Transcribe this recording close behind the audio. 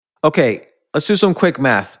Okay, let's do some quick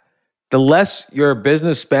math. The less your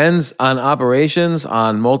business spends on operations,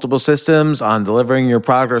 on multiple systems, on delivering your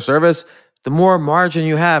product or service, the more margin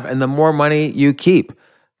you have and the more money you keep.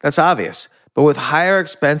 That's obvious. But with higher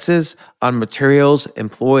expenses on materials,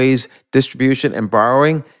 employees, distribution, and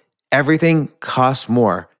borrowing, everything costs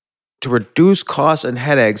more. To reduce costs and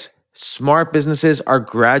headaches, smart businesses are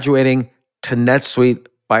graduating to NetSuite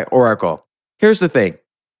by Oracle. Here's the thing.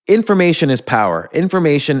 Information is power.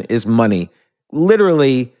 Information is money.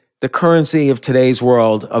 Literally, the currency of today's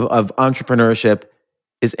world of entrepreneurship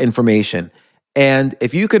is information. And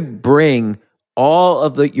if you could bring all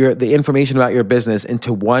of the information about your business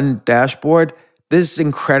into one dashboard, this is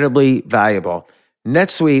incredibly valuable.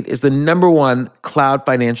 NetSuite is the #1 cloud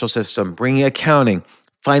financial system, bringing accounting,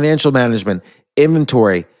 financial management,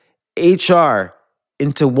 inventory, HR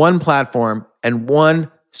into one platform and one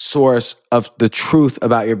source of the truth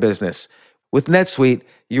about your business. With NetSuite,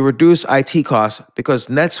 you reduce IT costs because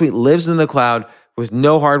NetSuite lives in the cloud with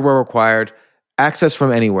no hardware required, access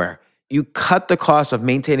from anywhere. You cut the cost of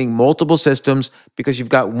maintaining multiple systems because you've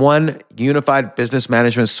got one unified business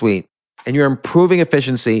management suite. And you're improving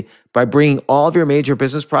efficiency by bringing all of your major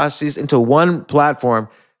business processes into one platform,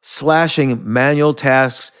 slashing manual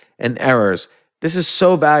tasks and errors. This is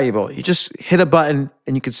so valuable. You just hit a button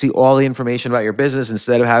and you can see all the information about your business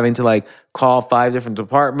instead of having to call 5 different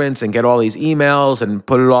departments and get all these emails and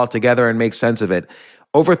put it all together and make sense of it.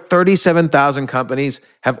 Over 37,000 companies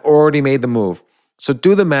have already made the move. So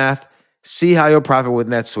do the math, see how you'll profit with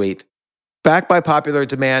NetSuite. Backed by popular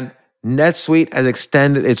demand, NetSuite has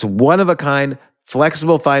extended its one-of-a-kind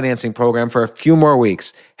flexible financing program for a few more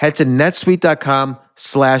weeks. Head to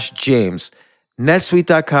netsuite.com/James.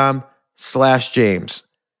 netsuite.com/James.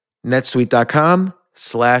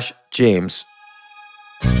 netsuite.com/James.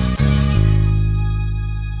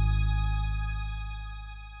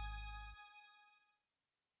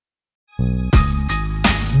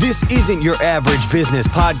 This isn't your average business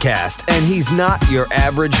podcast, and he's not your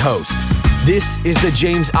average host. This is the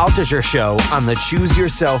James Altucher Show on the Choose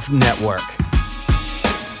Yourself Network.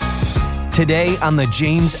 Today on the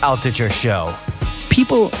James Altucher Show.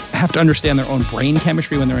 People have to understand their own brain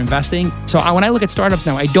chemistry when they're investing. So when I look at startups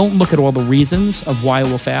now, I don't look at all the reasons of why it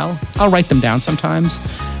will fail. I'll write them down sometimes,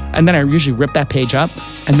 and then I usually rip that page up,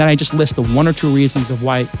 and then I just list the 1 or 2 reasons of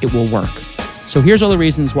why it will work. So here's all the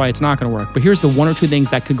reasons why it's not going to work, but here's the 1 or 2 things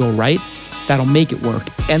that could go right that'll make it work.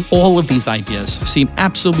 And all of these ideas seem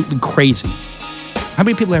absolutely crazy. How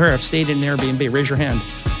many people here have stayed in an Airbnb? Raise your hand.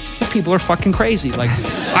 People are fucking crazy.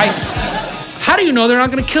 How do you know they're not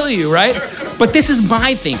going to kill you, right? But this is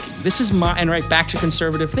my thinking. And right back to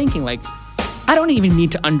conservative thinking. I don't even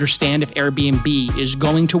need to understand if Airbnb is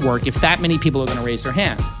going to work if that many people are going to raise their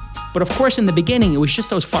hand. But of course, in the beginning, it was just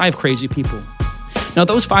those 5 crazy people. Now,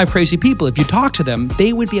 those 5 crazy people, if you talk to them,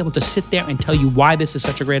 they would be able to sit there and tell you why this is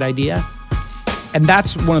such a great idea. And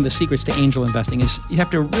that's one of the secrets to angel investing is you have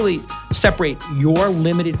to really separate your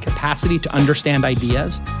limited capacity to understand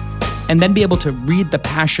ideas and then be able to read the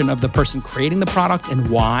passion of the person creating the product and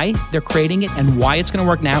why they're creating it and why it's going to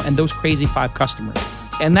work now and those crazy 5 customers.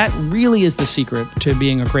 And that really is the secret to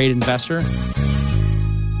being a great investor.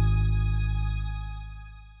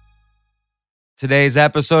 Today's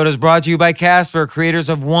episode is brought to you by Casper, creators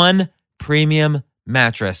of One Premium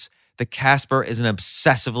Mattress. The Casper is an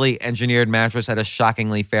obsessively engineered mattress at a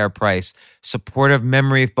shockingly fair price. Supportive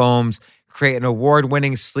memory foams create an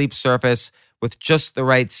award-winning sleep surface with just the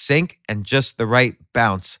right sink and just the right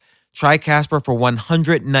bounce. Try Casper for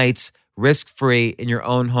 100 nights risk-free in your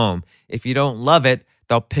own home. If you don't love it,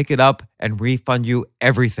 they'll pick it up and refund you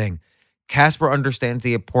everything. Casper understands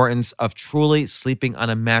the importance of truly sleeping on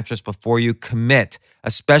a mattress before you commit,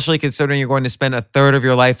 especially considering you're going to spend a third of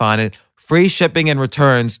your life on it. Free shipping and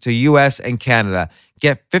returns to US and Canada.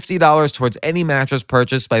 Get $50 towards any mattress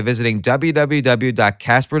purchase by visiting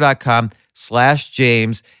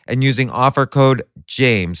www.casper.com/James and using offer code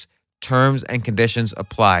JAMES. Terms and conditions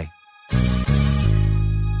apply.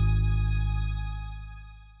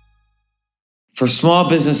 For small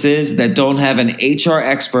businesses that don't have an HR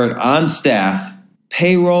expert on staff,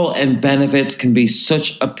 payroll and benefits can be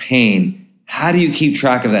such a pain. How do you keep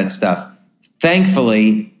track of that stuff?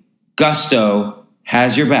 Thankfully, Gusto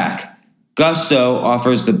has your back. Gusto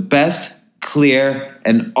offers the best, clear,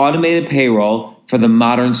 and automated payroll for the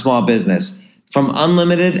modern small business. From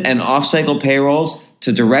unlimited and off-cycle payrolls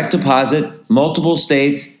to direct deposit, multiple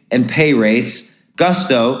states, and pay rates,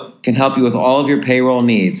 Gusto can help you with all of your payroll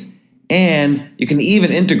needs. And you can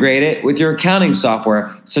even integrate it with your accounting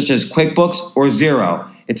software, such as QuickBooks or Xero.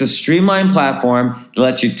 It's a streamlined platform that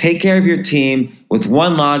lets you take care of your team with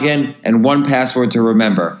one login and one password to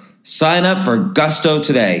remember. Sign up for Gusto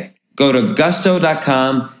today. Go to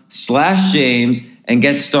gusto.com/James and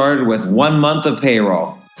get started with 1 month of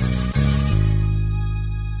payroll.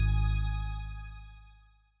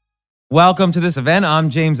 Welcome to this event.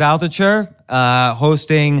 I'm James Altucher,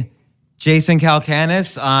 hosting Jason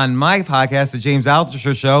Calacanis on my podcast, The James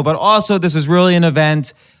Altucher Show. But also, this is really an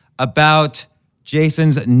event about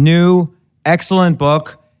Jason's new excellent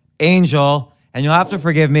book, Angel. And you'll have to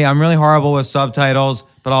forgive me. I'm really horrible with subtitles,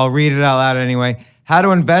 but I'll read it out loud anyway. How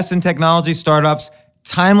to invest in technology startups.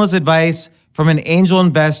 Timeless advice from an angel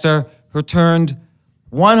investor who turned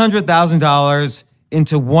 $100,000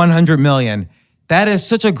 into $100 million. That is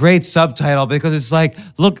such a great subtitle because it's like,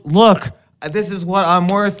 look, this is what I'm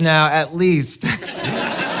worth now, at least.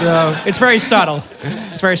 So it's very subtle.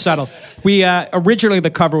 It's very subtle. We originally,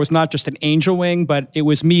 the cover was not just an angel wing, but it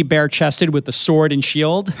was me bare-chested with the sword and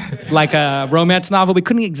shield, like a romance novel. We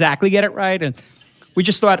couldn't exactly get it right, and we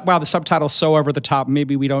just thought, wow, the subtitle's so over the top.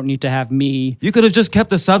 Maybe we don't need to have me. You could have just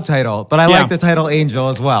kept the subtitle, but I like the title Angel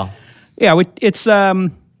as well. Yeah, it's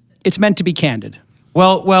meant to be candid.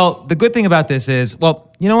 Well, the good thing about this is,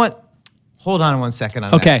 you know what? Hold on 1 second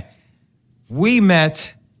on that. Okay. We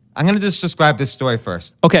met, I'm going to just describe this story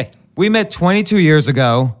first. Okay. We met 22 years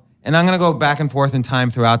ago, and I'm going to go back and forth in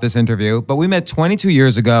time throughout this interview, but we met 22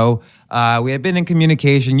 years ago. We had been in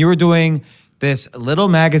communication. You were doing this little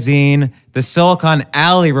magazine, the Silicon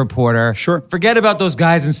Alley Reporter. Sure. Forget about those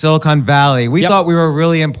guys in Silicon Valley. We thought we were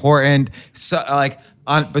really important,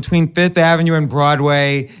 between Fifth Avenue and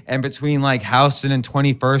Broadway, and between like Houston and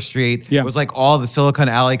 21st Street. It was like all the Silicon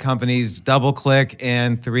Alley companies, DoubleClick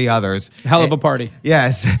and 3 others. Hell of a party.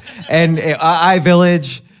 Yes. And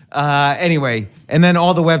iVillage. Anyway, and then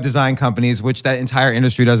all the web design companies, which that entire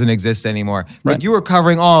industry doesn't exist anymore. But you were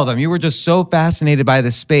covering all of them. You were just so fascinated by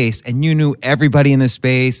the space, and you knew everybody in the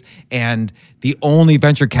space, and the only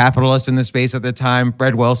venture capitalist in the space at the time,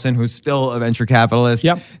 Fred Wilson, who's still a venture capitalist.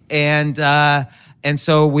 Yep. And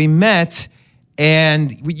so we met,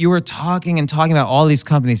 and you were talking about all these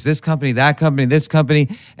companies, this company, that company, this company.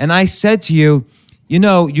 And I said to you, you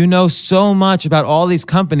know so much about all these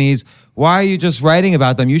companies. Why are you just writing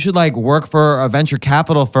about them? You should work for a venture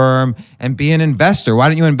capital firm and be an investor. Why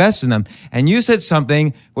don't you invest in them? And you said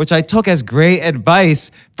something which I took as great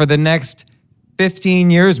advice for the next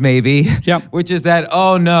 15 years maybe, which is that,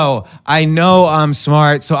 oh no, I know I'm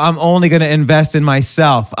smart, so I'm only going to invest in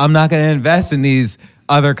myself. I'm not going to invest in these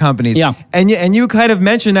other companies. Yeah. And you kind of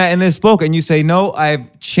mentioned that in this book, and you say, no,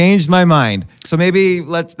 I've changed my mind. So maybe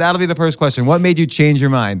that'll be the first question. What made you change your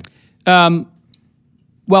mind?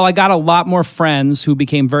 Well, I got a lot more friends who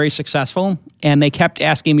became very successful, and they kept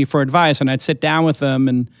asking me for advice, and I'd sit down with them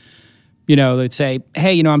and they'd say,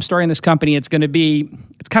 hey, I'm starting this company. It's kind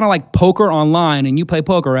of like poker online, and you play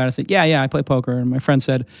poker, right? I said, yeah, I play poker. And my friend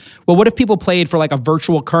said, well, what if people played for a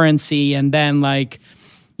virtual currency, and then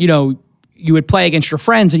you would play against your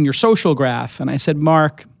friends in your social graph? And I said,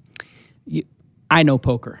 Mark, I know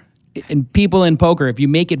poker. And people in poker, if you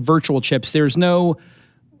make it virtual chips, there's no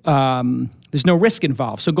risk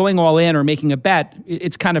involved. So going all in or making a bet,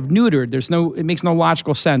 it's kind of neutered. It makes no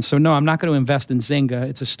logical sense. So no, I'm not going to invest in Zynga.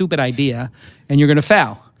 It's a stupid idea, and you're going to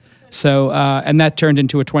fail. So, and that turned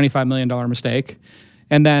into a $25 million mistake.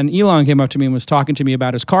 And then Elon came up to me and was talking to me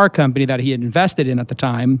about his car company that he had invested in at the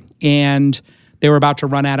time, and they were about to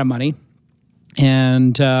run out of money.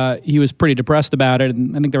 And he was pretty depressed about it,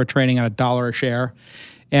 and I think they were trading at $1 a share.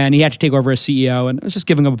 And he had to take over as CEO, and I was just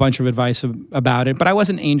giving him a bunch of advice about it. But I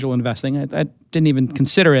wasn't angel investing. I didn't even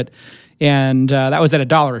consider it. And that was at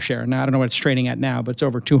 $1 a share. Now, I don't know what it's trading at now, but it's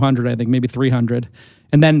over 200, I think, maybe 300.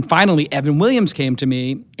 And then finally, Evan Williams came to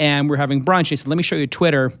me, and we're having brunch. He said, let me show you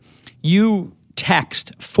Twitter. You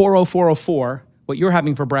text 40404 what you're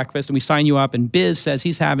having for breakfast, and we sign you up. And Biz says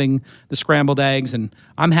he's having the scrambled eggs, and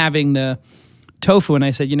I'm having the tofu. And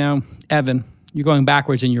I said, Evan, you're going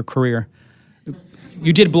backwards in your career.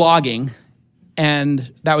 You did blogging,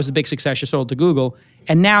 and that was a big success. You sold to Google.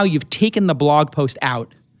 And now you've taken the blog post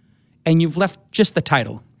out, and you've left just the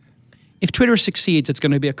title. If Twitter succeeds, it's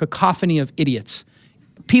going to be a cacophony of idiots.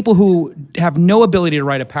 People who have no ability to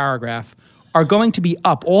write a paragraph are going to be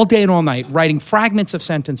up all day and all night writing fragments of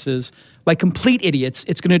sentences like complete idiots.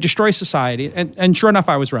 It's going to destroy society. And sure enough,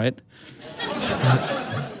 I was right.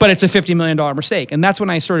 But it's a $50 million mistake. And that's when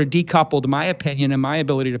I sort of decoupled my opinion and my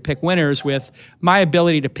ability to pick winners with my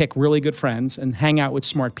ability to pick really good friends and hang out with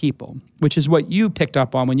smart people, which is what you picked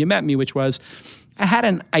up on when you met me, which was I had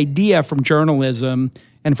an idea from journalism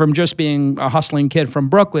and from just being a hustling kid from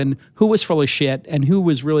Brooklyn who was full of shit and who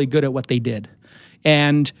was really good at what they did.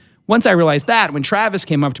 And once I realized that, when Travis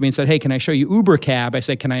came up to me and said, hey, can I show you Uber Cab? I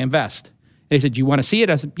said, can I invest? they said, do you want to see it?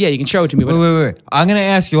 I said, yeah, you can show it to me. But Wait. I'm going to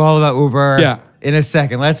ask you all about Uber in a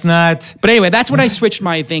second. Let's not. But anyway, that's when I switched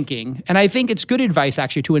my thinking. And I think it's good advice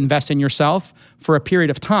actually to invest in yourself for a period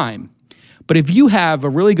of time. But if you have a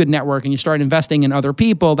really good network and you start investing in other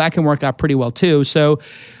people, that can work out pretty well too. So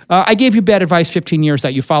I gave you bad advice 15 years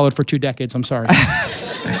that you followed for 2 decades. I'm sorry.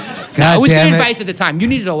 God, it was good advice at the time. You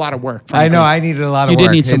needed a lot of work. Frankly. I know. I needed a lot of work. You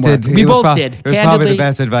did need some work. We both did. It was probably the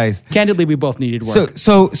best advice. Candidly, we both needed work.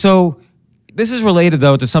 So this is related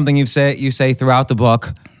though to something you say throughout the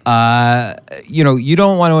book. You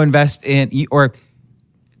don't want to invest in, or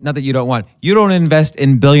not that you don't invest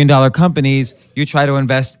in billion-dollar companies. You try to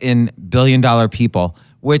invest in billion-dollar people,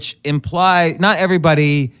 which imply not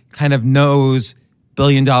everybody kind of knows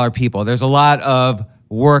billion-dollar people. There's a lot of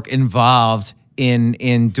work involved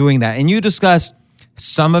in doing that. And you discuss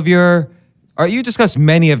you discuss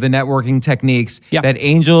many of the networking techniques that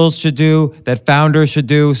angels should do, that founders should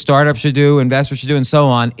do, startups should do, investors should do, and so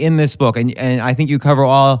on in this book. And I think you cover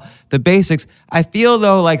all the basics. I feel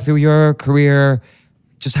though, like through your career,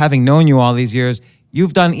 just having known you all these years,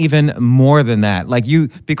 you've done even more than that. Like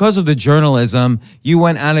because of the journalism, you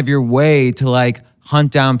went out of your way to like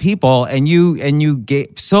hunt down people, and you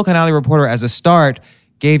gave Silicon Alley Reporter as a start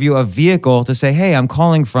gave you a vehicle to say, hey, I'm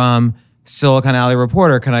calling from Silicon Alley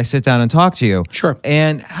Reporter. Can I sit down and talk to you? Sure.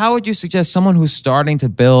 And how would you suggest someone who's starting to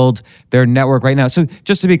build their network right now? So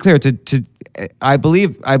just to be clear, I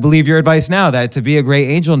believe your advice now that to be a great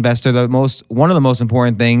angel investor, one of the most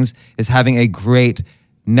important things is having a great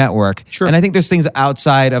network. Sure. And I think there's things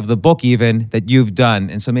outside of the book even that you've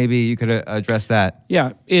done. And so maybe you could address that.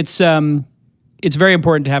 Yeah, it's very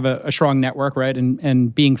important to have a strong network, right?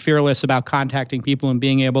 And being fearless about contacting people and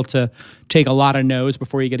being able to take a lot of no's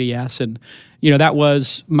before you get a yes. And, that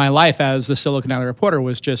was my life as the Silicon Alley Reporter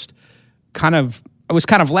was just it was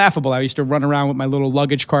kind of laughable. I used to run around with my little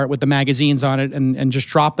luggage cart with the magazines on it and just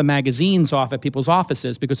drop the magazines off at people's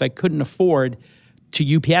offices because I couldn't afford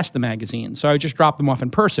to UPS the magazines. So I would just drop them off in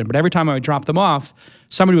person. But every time I would drop them off,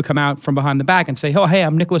 somebody would come out from behind the back and say, oh, hey,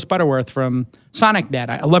 I'm Nicholas Butterworth from SonicNet.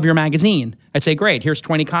 I love your magazine. I'd say, great, here's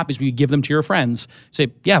 20 copies. Will you give them to your friends? Say,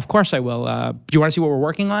 yeah, of course I will. Do you want to see what we're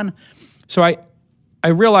working on? So I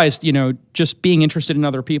realized, just being interested in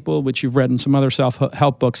other people, which you've read in some other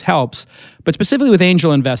self-help books, helps. But specifically with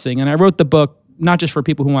angel investing, and I wrote the book not just for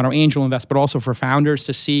people who want to angel invest, but also for founders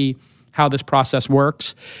to see how this process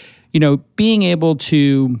works. Being able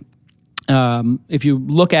to, if you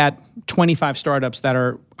look at 25 startups that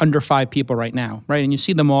are under 5 people right now, right, and you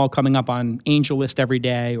see them all coming up on Angel List every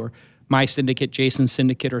day, or My Syndicate, Jason's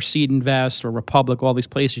Syndicate, or Seed Invest, or Republic, all these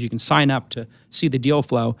places you can sign up to see the deal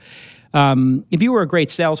flow. If you were a great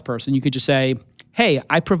salesperson, you could just say, hey,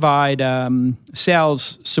 I provide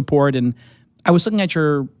sales support, and I was looking at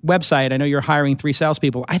your website. I know you're hiring 3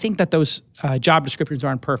 salespeople. I think that those job descriptions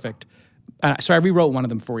aren't perfect. So I rewrote one of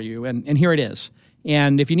them for you, and here it is.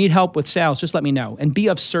 And if you need help with sales, just let me know. And be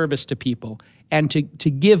of service to people, and to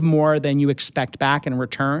give more than you expect back in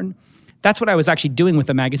return. That's what I was actually doing with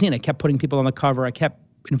the magazine. I kept putting people on the cover. I kept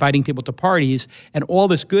inviting people to parties, and all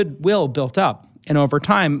this goodwill built up. And over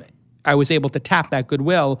time, I was able to tap that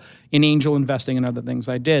goodwill in angel investing and other things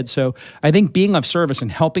I did. So I think being of service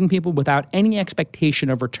and helping people without any expectation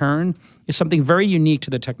of return is something very unique to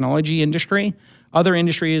the technology industry. Other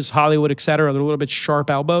industries, Hollywood, et cetera, they're a little bit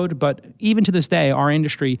sharp-elbowed. But even to this day, our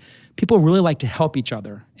industry, people really like to help each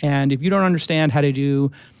other. And if you don't understand how to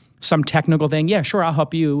do some technical thing, yeah, sure, I'll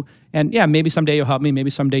help you. And yeah, maybe someday you'll help me, maybe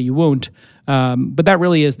someday you won't. But that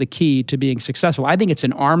really is the key to being successful. I think it's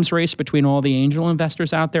an arms race between all the angel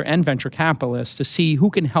investors out there and venture capitalists to see who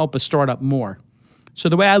can help a startup more. So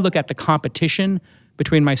the way I look at the competition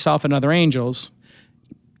between myself and other angels,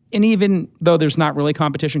 and even though there's not really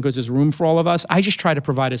competition because there's room for all of us, I just try to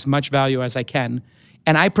provide as much value as I can.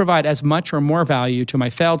 And I provide as much or more value to my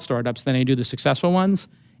failed startups than I do the successful ones.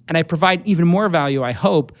 And I provide even more value, I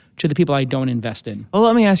hope, to the people I don't invest in. Well,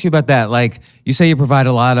 let me ask you about that. Like, you say you provide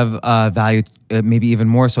a lot of value, maybe even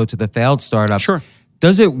more so to the failed startups. Sure.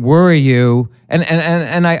 Does it worry you? And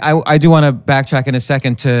I do want to backtrack in a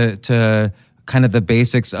second to kind of the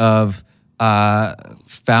basics of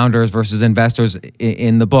founders versus investors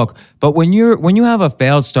in the book. But when you have a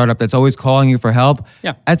failed startup that's always calling you for help,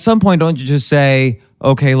 at some point, don't you just say,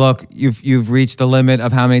 okay, look, you've reached the limit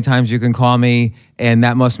of how many times you can call me, and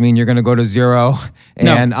that must mean you're going to go to zero,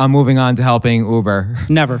 and I'm moving on to helping Uber?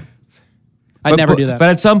 Never. I'd never do that. But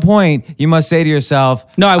at some point, you must say to yourself...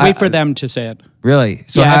 No, I wait for them to say it. Really?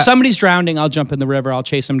 So if somebody's drowning, I'll jump in the river, I'll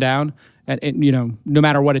chase them down, and no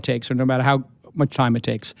matter what it takes, or no matter much time it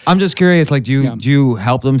takes. I'm just curious, like, do you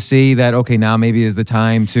help them see that, okay, now maybe is the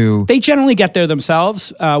time to... They generally get there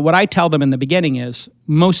themselves. What I tell them in the beginning is,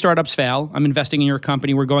 most startups fail. I'm investing in your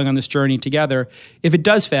company. We're going on this journey together. If it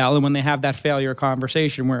does fail, and when they have that failure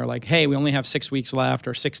conversation where like, hey, we only have 6 weeks left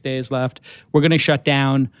or 6 days left, we're going to shut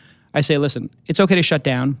down. I say, listen, it's okay to shut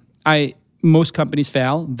down. Most companies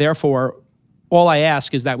fail. Therefore, all I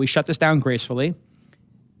ask is that we shut this down gracefully.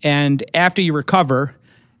 And after you recover,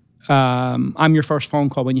 I'm your first phone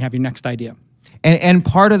call when you have your next idea. And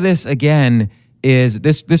part of this, again, is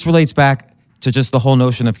this relates back to just the whole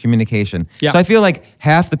notion of communication. Yeah. So I feel like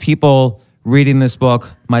half the people reading this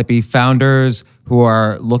book might be founders who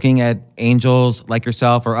are looking at angels like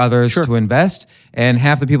yourself or others to invest. And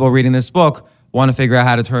half the people reading this book want to figure out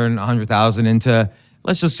how to turn 100,000 into,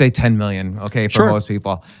 let's just say 10 million, okay, for most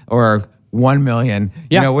people, or 1 million,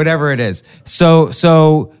 whatever it is. So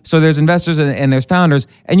there's investors and there's founders,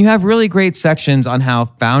 and you have really great sections on how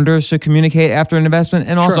founders should communicate after an investment,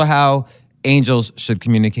 and also how angels should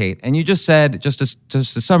communicate. And you just said, just to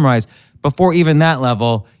summarize, before even that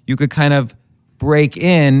level, you could kind of break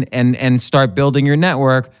in and start building your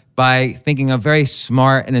network by thinking of very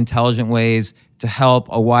smart and intelligent ways to help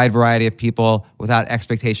a wide variety of people without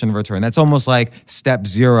expectation of return. That's almost like step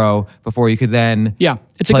 0 before you could then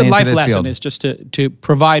it's a good life lesson is just to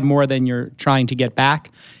provide more than you're trying to get back.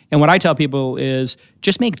 And what I tell people is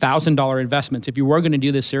just make $1,000 investments. If you were going to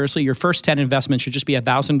do this seriously, your first 10 investments should just be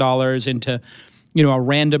 $1,000 into a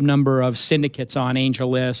random number of syndicates on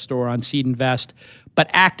AngelList or on Seed Invest, but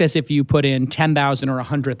act as if you put in 10,000 or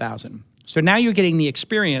 100,000. So now you're getting the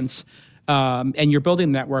experience and you're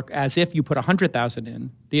building the network as if you put 100,000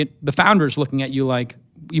 in. The founder's looking at you like,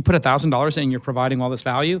 you put $1,000 in and you're providing all this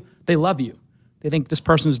value. They love you. They think this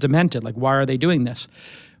person's demented. Like, why are they doing this?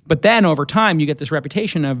 But then over time, you get this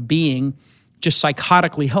reputation of being just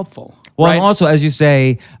psychotically helpful. Well, right? And also, as you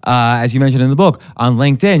say, as you mentioned in the book, on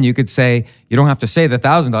LinkedIn, you could say, you don't have to say the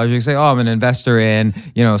 $1,000. You can say, I'm an investor in,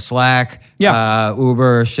 Slack,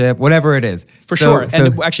 Uber, Ship, whatever it is. For sure.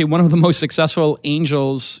 And actually, one of the most successful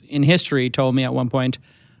angels in history told me at one point,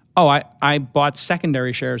 I bought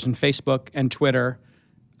secondary shares in Facebook and Twitter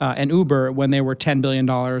and Uber when they were $10 billion,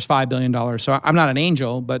 $5 billion. So I'm not an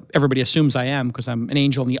angel, but everybody assumes I am because I'm an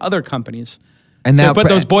angel in the other companies. And so put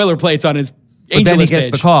those boilerplates on his But then he gets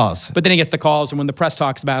the calls. But then he gets the calls, and when the press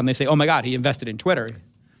talks about it, and they say, oh my God, he invested in Twitter.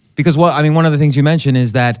 Because one of the things you mentioned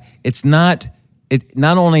is that not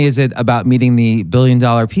only is it about meeting the $1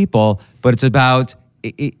 billion people, but it's about,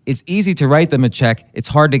 it's easy to write them a check. It's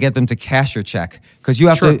hard to get them to cash your check. Because you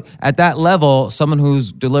have to, at that level, someone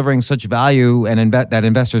who's delivering such value and that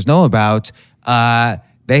investors know about,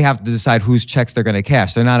 they have to decide whose checks they're going to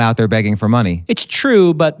cash. They're not out there begging for money. It's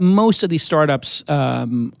true, but most of these startups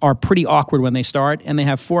are pretty awkward when they start, and they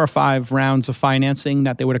have 4 or 5 rounds of financing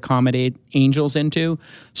that they would accommodate angels into.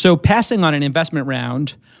 So passing on an investment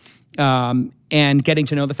round and getting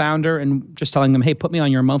to know the founder and just telling them, hey, put me on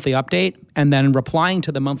your monthly update, and then replying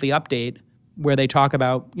to the monthly update where they talk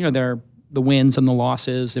about the wins and the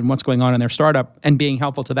losses and what's going on in their startup and being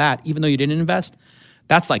helpful to that, even though you didn't invest.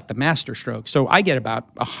 That's like the master stroke. So I get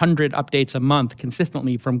about 100 updates a month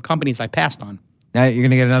consistently from companies I passed on. Now you're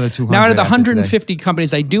going to get another 200. Now out of the 150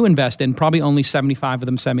 companies I do invest in, probably only 75 of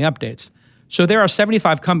them send me updates. So there are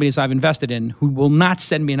 75 companies I've invested in who will not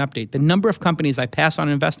send me an update. The number of companies I pass on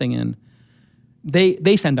investing in,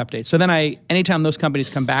 they send updates. So then anytime those companies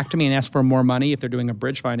come back to me and ask for more money, if they're doing a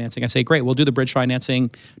bridge financing, I say, great, we'll do the bridge financing,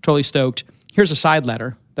 totally stoked. Here's a side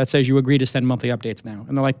letter that says you agree to send monthly updates now.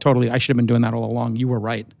 And they're like, totally, I should have been doing that all along. You were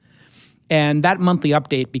right. And that monthly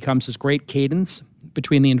update becomes this great cadence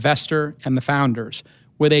between the investor and the founders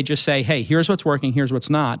where they just say, hey, here's what's working, here's what's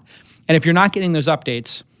not. And if you're not getting those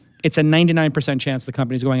updates, it's a 99% chance the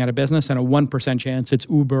company's going out of business and a 1% chance it's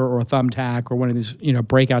Uber or Thumbtack or one of these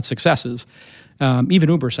breakout successes. Even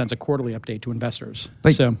Uber sends a quarterly update to investors.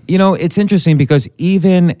 But, it's interesting because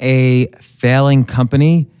even a failing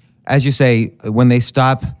company, as you say, when they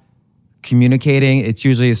stop communicating, it's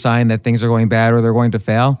usually a sign that things are going bad or they're going to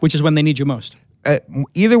fail. Which is when they need you most.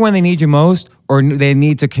 Either when they need you most or they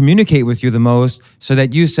need to communicate with you the most so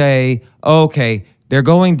that you say, okay, they're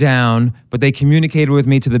going down, but they communicated with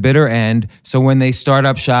me to the bitter end. So when they start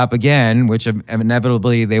up shop again, which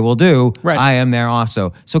inevitably they will do, I am there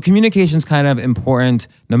also. So communication's kind of important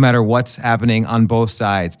no matter what's happening on both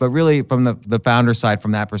sides, but really from the founder side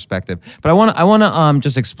from that perspective. But I want to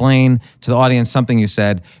just explain to the audience something you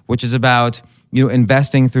said, which is about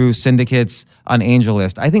investing through syndicates on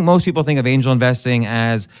AngelList. I think most people think of angel investing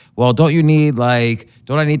as, well, don't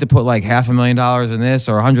I need to put like $500,000 in this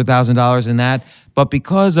or $100,000 in that? But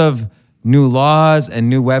because of new laws and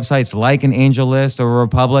new websites like an Angel List or a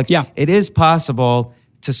Republic, it is possible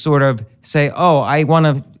to sort of say, oh, I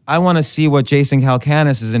want to see what Jason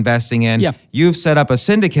Calacanis is investing in. Yeah. You've set up a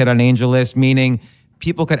syndicate on Angel List, meaning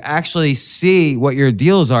people could actually see what your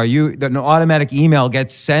deals are. An automatic email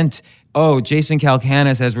gets sent, oh, Jason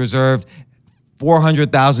Calacanis has reserved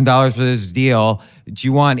 $400,000 for this deal. Do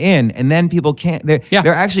you want in? And then people can't.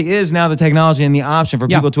 There actually is now the technology and the option for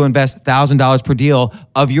people to invest $1,000 per deal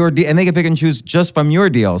of your deal, and they can pick and choose just from your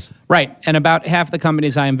deals. Right, and about half the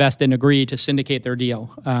companies I invest in agree to syndicate their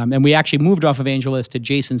deal. And we actually moved off of Angel List to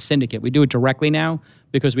Jason's Syndicate. We do it directly now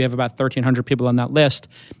because we have about 1,300 people on that list.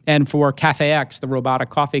 And for Cafe X, the robotic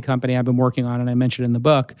coffee company I've been working on, and I mentioned in the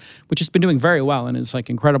book, which has been doing very well and is like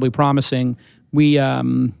incredibly promising. Let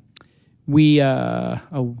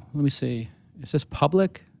me see. Is this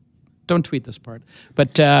public? Don't tweet this part.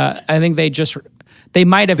 But I think they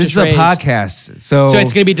might have just raised. This is a podcast, so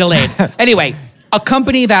it's going to be delayed. Anyway, a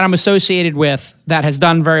company that I'm associated with that has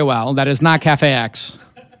done very well, that is not Cafe X,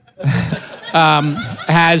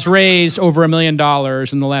 has raised over $1 million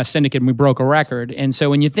in the last syndicate, and we broke a record. And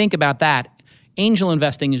so when you think about that, angel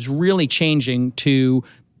investing is really changing to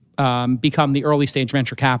become the early stage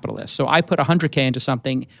venture capitalist. So I put $100K into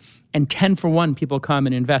something, and 10 for 1 people come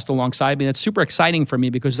and invest alongside me. That's super exciting for me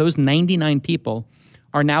because those 99 people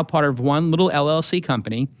are now part of one little LLC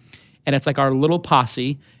company, and it's like our little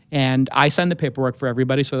posse, and I sign the paperwork for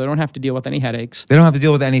everybody so they don't have to deal with any headaches. They don't have to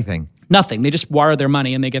deal with anything. Nothing. They just wire their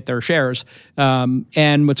money and they get their shares.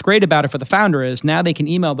 And what's great about it for the founder is now they can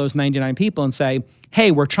email those 99 people and say,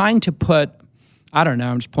 hey, we're trying to put, I don't know,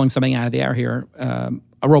 I'm just pulling something out of the air here,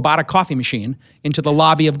 a robotic coffee machine into the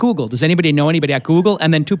lobby of Google. Does anybody know anybody at Google?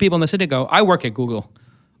 And then 2 people in the syndicate go, I work at Google.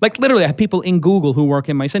 Like literally I have people in Google who work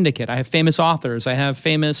in my syndicate. I have famous authors. I have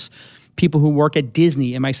famous people who work at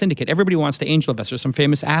Disney in my syndicate. Everybody wants to angel invest. There's some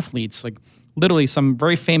famous athletes, like literally some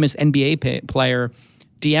very famous NBA player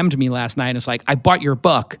DM'd me last night and it's like, I bought your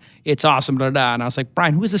book. It's awesome, da, da, da. And I was like,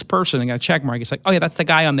 Brian, who is this person? And I got a check mark. He's like, oh yeah, that's the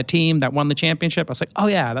guy on the team that won the championship. I was like, oh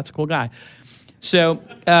yeah, that's a cool guy. So,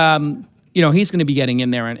 he's going to be getting in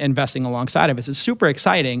there and investing alongside of us. It's super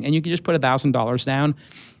exciting, and you can just put $1,000 down.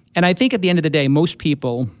 And I think at the end of the day, most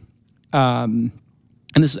people, and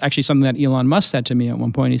this is actually something that Elon Musk said to me at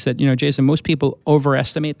one point. He said, Jason, most people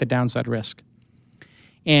overestimate the downside risk.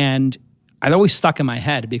 And I'd always stuck in my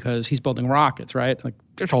head because he's building rockets, right? Like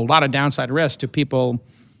there's a lot of downside risk to people.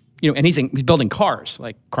 And he's building cars.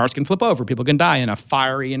 Like cars can flip over. People can die in a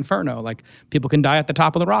fiery inferno. Like people can die at the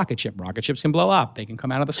top of the rocket ship. Rocket ships can blow up. They can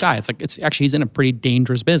come out of the sky. It's actually he's in a pretty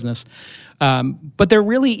dangerous business. But there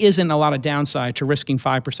really isn't a lot of downside to risking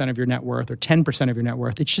 5% of your net worth or 10% of your net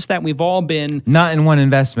worth. It's just that we've all been not in one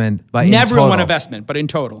investment, but never in one investment, but in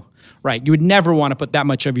total. Right? You would never want to put that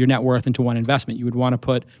much of your net worth into one investment. You would want to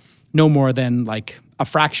put no more than like a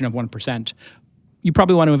fraction of 1%. You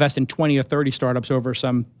probably want to invest in 20 or 30 startups over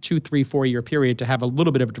some 2, 3, 4 year period to have a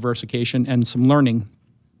little bit of diversification and some learning,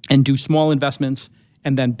 and do small investments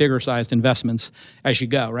and then bigger sized investments as you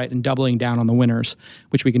go, right? And doubling down on the winners,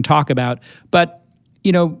 which we can talk about. But,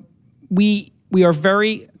 we are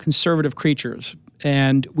very conservative creatures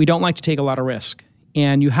and we don't like to take a lot of risk.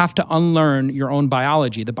 And you have to unlearn your own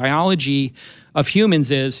biology. The biology of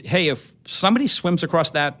humans is, hey, if somebody swims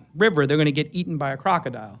across that river, they're going to get eaten by a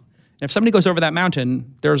crocodile. And if somebody goes over that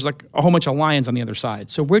mountain, there's like a whole bunch of lions on the other side.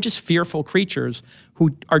 So we're just fearful creatures who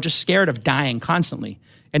are just scared of dying constantly.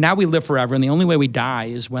 And now we live forever, and the only way we die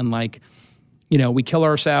is when we kill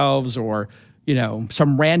ourselves or,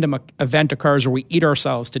 some random event occurs or we eat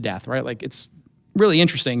ourselves to death, right? Like it's really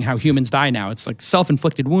interesting how humans die now. It's like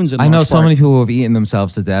self-inflicted wounds. I know so many people who have eaten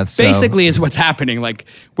themselves to death. So. Basically is what's happening. Like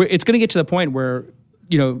it's going to get to the point where,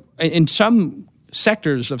 in some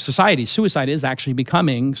sectors of society, suicide is actually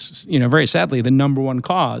becoming, very sadly, the number one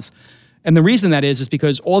cause. And the reason that is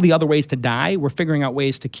because all the other ways to die, we're figuring out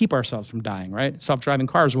ways to keep ourselves from dying, right? Self-driving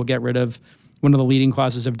cars will get rid of one of the leading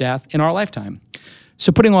causes of death in our lifetime.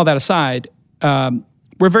 So putting all that aside,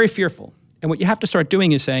 we're very fearful. And what you have to start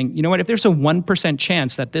doing is saying, you know what, if there's a 1%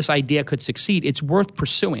 chance that this idea could succeed, it's worth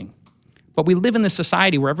pursuing. But we live in this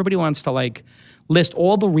society where everybody wants to list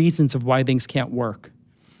all the reasons of why things can't work.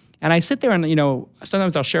 And I sit there and,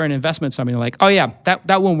 sometimes I'll share an investment with somebody like, oh yeah,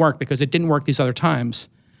 that won't work because it didn't work these other times.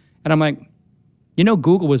 And I'm like,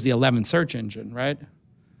 Google was the 11th search engine, right?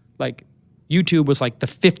 Like YouTube was like the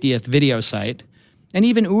 50th video site. And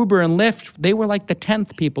even Uber and Lyft, they were like the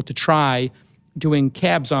 10th people to try doing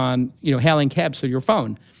cabs on, hailing cabs through your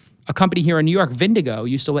phone. A company here in New York, Vindigo,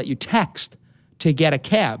 used to let you text to get a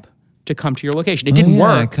cab to come to your location. It didn't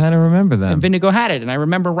work. I kind of remember that. And Vindigo had it. And I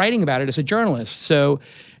remember writing about it as a journalist. So,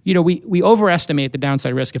 we overestimate the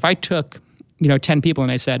downside risk. If I took, 10 people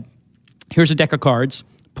and I said, here's a deck of cards,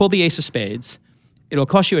 pull the ace of spades. It'll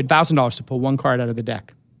cost you $1,000 to pull one card out of the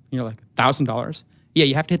deck. And you're like, $1,000? Yeah,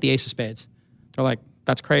 you have to hit the ace of spades. They're like,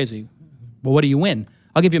 that's crazy. Well, what do you win?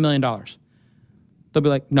 I'll give you $1 million. They'll be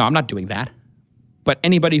like, no, I'm not doing that. But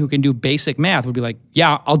anybody who can do basic math would be like,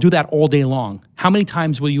 yeah, I'll do that all day long. How many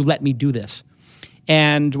times will you let me do this?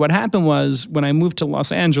 And what happened was when I moved to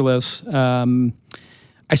Los Angeles,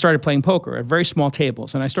 I started playing poker at very small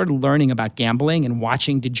tables. And I started learning about gambling and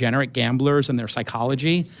watching degenerate gamblers and their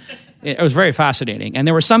psychology. It was very fascinating. And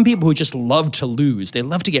there were some people who just loved to lose. They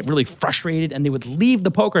loved to get really frustrated, and they would leave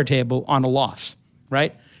the poker table on a loss,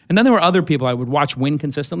 right? And then there were other people I would watch win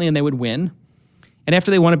consistently, and they would win. And after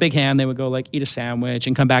they won a big hand, they would go eat a sandwich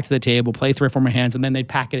and come back to the table, play 3 or 4 more hands, and then they'd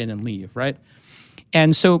pack it in and leave, right?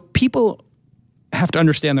 And so people have to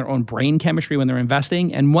understand their own brain chemistry when they're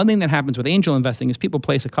investing. And one thing that happens with angel investing is people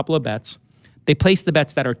place a couple of bets. They place the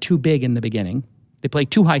bets that are too big in the beginning. They play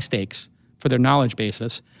too high stakes for their knowledge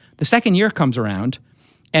basis. The second year comes around,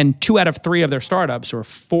 and 2 out of 3 of their startups, or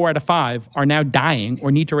 4 out of 5, are now dying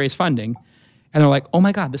or need to raise funding. And they're like, oh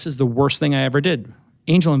my God, this is the worst thing I ever did.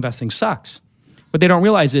 Angel investing sucks. What they don't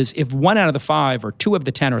realize is if 1 out of the 5 or 2 of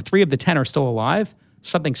the 10 or 3 of the 10 are still alive,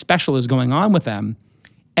 something special is going on with them,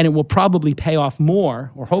 and it will probably pay off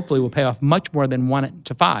more, or hopefully will pay off much more than 1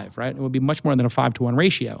 to 5, right? It will be much more than a 5-to-1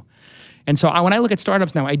 ratio. And so when I look at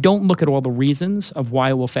startups now, I don't look at all the reasons of why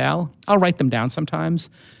it will fail. I'll write them down sometimes,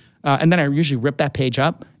 and then I usually rip that page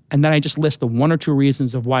up, and then I just list the 1 or 2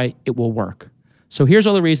 reasons of why it will work. So here's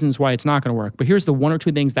all the reasons why it's not going to work, but here's the 1 or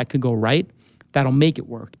 2 things that could go right that'll make it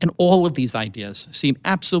work. And all of these ideas seem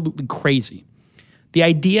absolutely crazy. The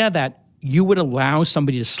idea that you would allow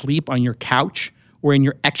somebody to sleep on your couch or in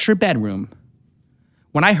your extra bedroom,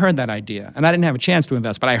 when I heard that idea, and I didn't have a chance to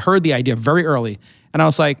invest, but I heard the idea very early, and I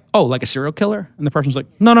was like, oh, like a serial killer? And the person's like,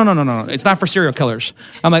 no, it's not for serial killers.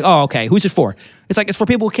 I'm like, oh, okay, who's it for? It's like, it's for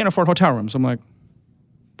people who can't afford hotel rooms. I'm like,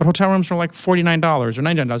 but hotel rooms are like $49 or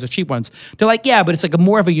 $99, the cheap ones. They're like, yeah, but it's like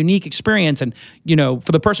more of a unique experience. And,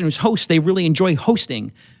 for the person who's hosts, they really enjoy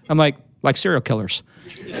hosting. I'm like serial killers.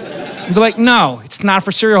 They're like, no, it's not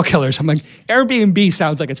for serial killers. I'm like, Airbnb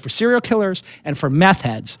sounds like it's for serial killers and for meth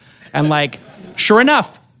heads. And sure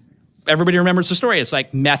enough, everybody remembers the story. It's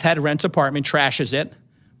like meth head rents apartment, trashes it.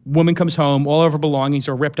 Woman comes home, all of her belongings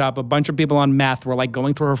are ripped up. A bunch of people on meth were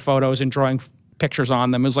going through her photos and drawing pictures on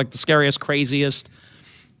them. It was the scariest, craziest,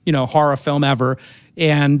 horror film ever.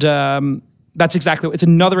 And that's it's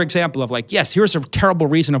another example of yes, here's a terrible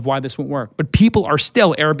reason of why this won't work. But people are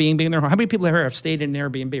still Airbnb in their home. How many people here have stayed in an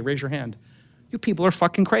Airbnb? Raise your hand. You people are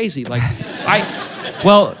fucking crazy.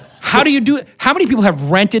 How do you do it? How many people have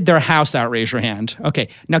rented their house out? Raise your hand. Okay,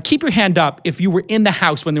 now keep your hand up if you were in the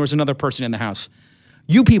house when there was another person in the house.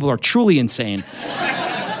 You people are truly insane.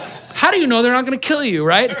 How do you know they're not going to kill you,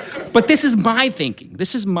 right? But this is my thinking.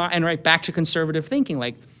 And right back to conservative thinking.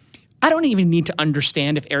 I don't even need to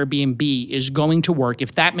understand if Airbnb is going to work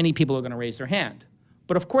if that many people are going to raise their hand.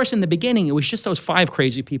 But of course, in the beginning, it was just those 5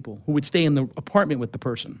 crazy people who would stay in the apartment with the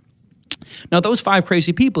person. Now, those 5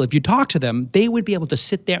 crazy people, if you talk to them, they would be able to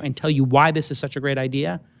sit there and tell you why this is such a great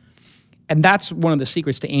idea. And that's one of the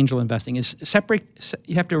secrets to angel investing is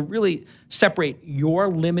you have to really separate your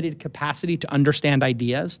limited capacity to understand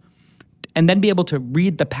ideas and then be able to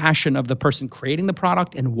read the passion of the person creating the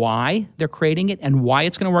product and why they're creating it and why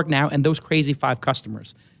it's going to work now and those crazy 5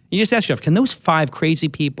 customers. You just ask yourself, can those 5 crazy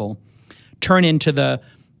people turn into the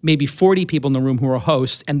maybe 40 people in the room who are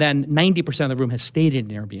hosts and then 90% of the room has stayed in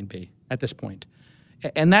an Airbnb at this point?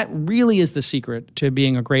 And that really is the secret to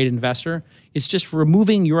being a great investor. It's just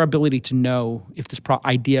removing your ability to know if this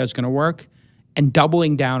idea is going to work and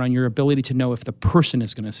doubling down on your ability to know if the person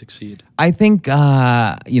is going to succeed. I think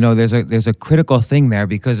there's a critical thing there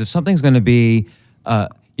because if something's going to be,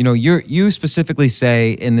 you specifically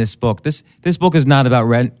say in this book, this book is not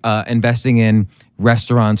about investing in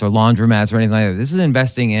restaurants or laundromats or anything like that. This is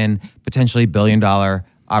investing in potentially billion-dollar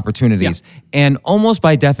opportunities. Yeah. And almost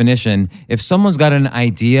by definition, if someone's got an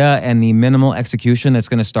idea and the minimal execution that's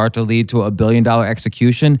going to start to lead to a billion-dollar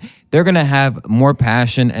execution, they're going to have more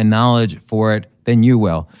passion and knowledge for it than you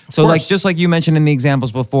will. So just like you mentioned in the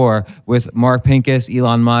examples before with Mark Pincus,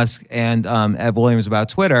 Elon Musk, and Ev Williams about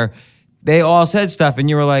Twitter, they all said stuff, and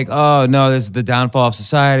you were like, oh, no, this is the downfall of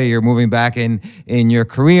society. You're moving back in your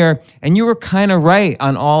career. And you were kind of right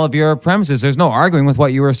on all of your premises. There's no arguing with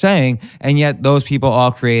what you were saying. And yet those people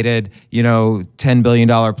all created, $10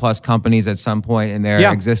 billion plus companies at some point in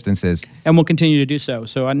their existences. And will continue to do so.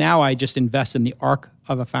 So now I just invest in the arc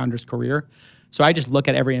of a founder's career. So I just look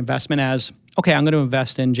at every investment as, okay, I'm going to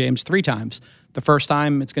invest in James 3 times. The first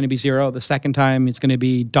time it's going to be 0. The second time it's going to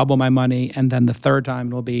be double my money. And then the third time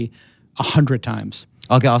it'll be 100 times.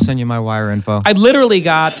 Okay, I'll send you my wire info. I literally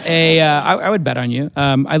got I would bet on you.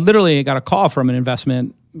 I literally got a call from an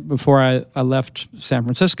investment before I left San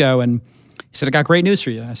Francisco, and he said, I got great news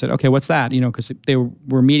for you. I said, okay, what's that? Because they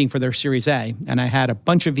were meeting for their Series A, and I had a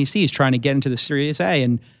bunch of VCs trying to get into the Series A,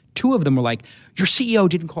 and 2 of them were like, your CEO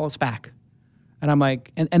didn't call us back. And I'm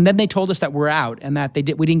like, and then they told us that we're out and that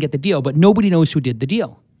we didn't get the deal, but nobody knows who did the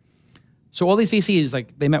deal. So all these VCs,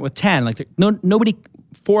 like they met with 10, like nobody,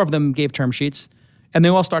 4 of them gave term sheets, and they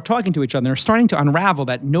all start talking to each other. They're starting to unravel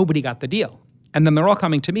that nobody got the deal. And then they're all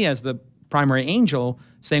coming to me as the primary angel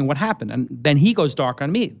saying what happened. And then he goes dark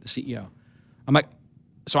on me, the CEO. I'm like,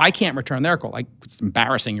 so I can't return their call. Like, it's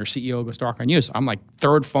embarrassing. Your CEO goes dark on you. So I'm like,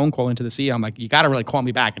 3rd phone call into the CEO. I'm like, you got to really call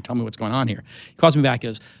me back and tell me what's going on here. He calls me back. He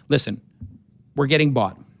goes, listen, we're getting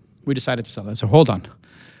bought. We decided to sell that. So hold on.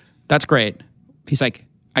 That's great. He's like,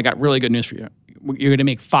 I got really good news for you. You're going to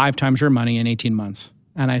make 5 times your money in 18 months.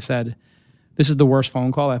 And I said, this is the worst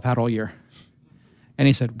phone call I've had all year. And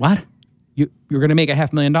he said, what? You're going to make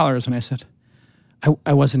 $500,000. And I said,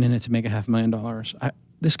 I wasn't in it to make $500,000.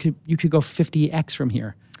 You could go 50x from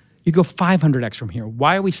here. You go 500x from here.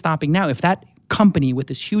 Why are we stopping now? If that company with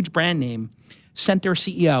this huge brand name sent their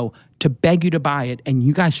CEO to beg you to buy it and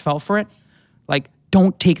you guys fell for it, like,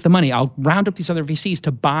 don't take the money. I'll round up these other VCs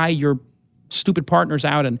to buy your stupid partners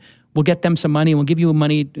out, and we'll get them some money. We'll give you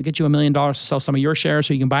money to get you $1 million to sell some of your shares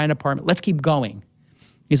so you can buy an apartment. Let's keep going.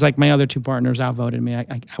 He's like, my other 2 partners outvoted me.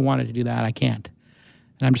 I wanted to do that. I can't.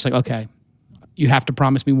 And I'm just like, okay, you have to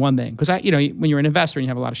promise me one thing. Because when you're an investor and you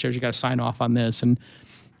have a lot of shares, you got to sign off on this. And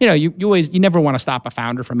you never want to stop a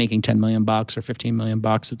founder from making $10 million or $15 million.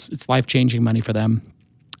 It's life-changing money for them.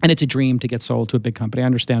 And it's a dream to get sold to a big company. I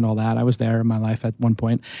understand all that. I was there in my life at one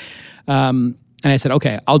point. And I said,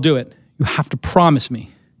 okay, I'll do it. You have to promise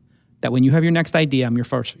me that when you have your next idea, I'm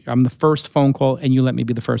the first phone call, and you let me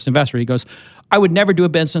be the first investor. He goes, I would never do a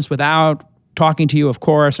business without talking to you, of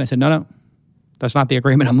course. And I said, no, that's not the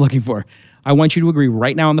agreement I'm looking for. I want you to agree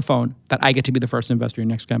right now on the phone that I get to be the first investor in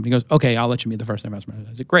your next company. He goes, okay, I'll let you be the first investor.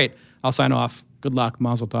 I said, great, I'll sign off. Good luck,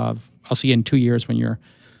 mazel tov. I'll see you in 2 years when your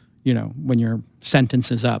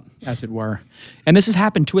sentence is up, as it were. And this has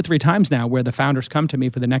happened 2 or 3 times now where the founders come to me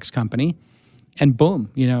for the next company, and boom,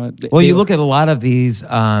 Well, you look at a lot of these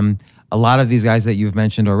guys that you've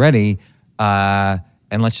mentioned already, and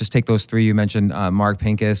let's just take those 3 you mentioned: Mark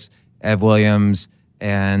Pincus, Ev Williams,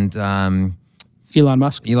 and Elon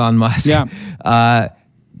Musk. Yeah.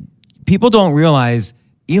 People don't realize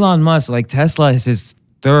Elon Musk, like Tesla, is his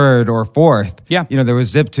 3rd or 4th. Yeah. There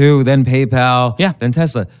was Zip2, then PayPal, yeah, then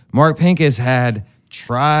Tesla. Mark Pincus had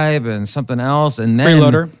Tribe and something else, and then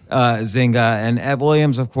Freeloader, Zynga, and Ev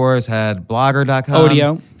Williams, of course, had Blogger.com.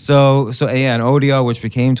 Odeo. And Odeo, which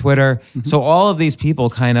became Twitter. Mm-hmm. So all of these people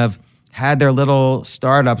kind of had their little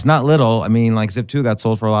startups, not little. I mean, like Zip2 got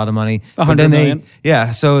sold for a lot of money. $100 million.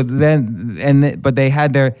 Yeah. So but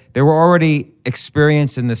they were already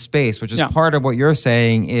experienced in the space, which is part of what you're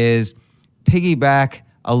saying is piggyback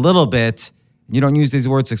a little bit. You don't use these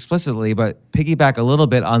words explicitly, but piggyback a little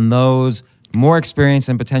bit on those more experienced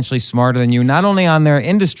and potentially smarter than you, not only on their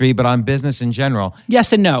industry, but on business in general.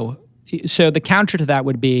 Yes and no. So the counter to that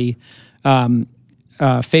would be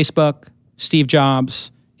Facebook, Steve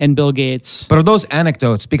Jobs, and Bill Gates. But are those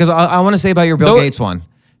anecdotes? Because I want to say about your Bill Gates one.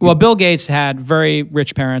 Well, Bill Gates had very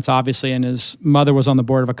rich parents, obviously, and his mother was on the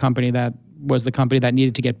board of a company that was the company that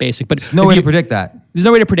needed to get basic. But there's no way to predict that. There's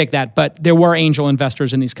no way to predict that, but there were angel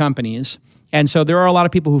investors in these companies. And so there are a lot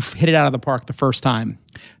of people who've hit it out of the park the first time.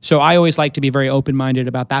 So I always like to be very open-minded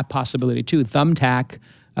about that possibility too. Thumbtack,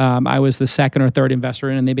 I was the 2nd or 3rd investor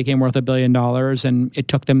in, and they became worth $1 billion, and it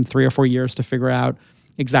took them 3 or 4 years to figure out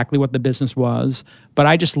exactly what the business was. But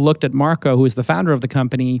I just looked at Marco, who is the founder of the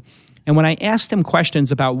company, and when I asked him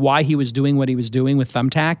questions about why he was doing what he was doing with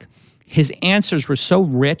Thumbtack, his answers were so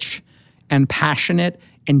rich and passionate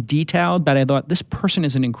and detailed that I thought, this person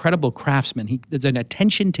is an incredible craftsman. There's an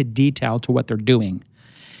attention to detail to what they're doing.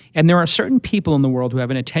 And there are certain people in the world who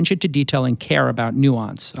have an attention to detail and care about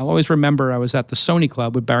nuance. I'll always remember I was at the Sony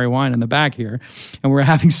Club with Barry Wine in the back here, and we were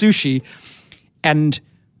having sushi, and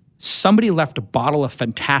somebody left a bottle of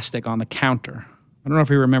Fantastic on the counter I don't know if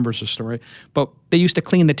he remembers the story, but they used to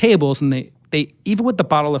clean the tables, and they even with the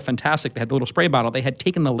bottle of Fantastic, they had the little spray bottle, they had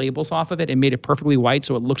taken the labels off of it and made it perfectly white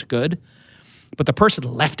so it looked good. But the person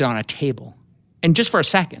left it on a table, and just for a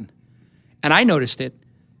second. And I noticed it.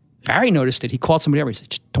 Barry noticed it. He called somebody over. He said,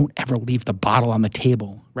 just don't ever leave the bottle on the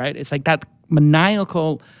table, right? It's like that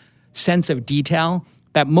maniacal sense of detail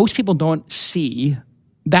that most people don't see.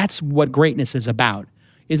 That's what greatness is about,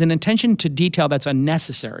 is an attention to detail that's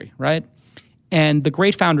unnecessary, right? And the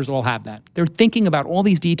great founders all have that. They're thinking about all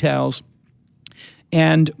these details,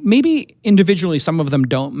 and maybe individually some of them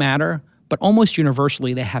don't matter, but almost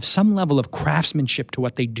universally they have some level of craftsmanship to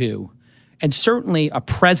what they do, and certainly a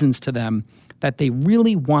presence to them that they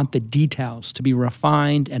really want the details to be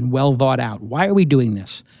refined and well thought out. Why are we doing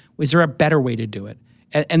this? Is there a better way to do it?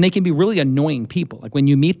 And they can be really annoying people. Like when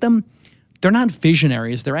you meet them, they're not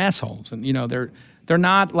visionaries, they're assholes. And they're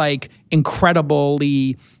not like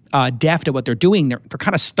incredibly deft at what they're doing. They're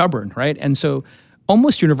kind of stubborn, right? And so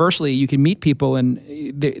almost universally you can meet people and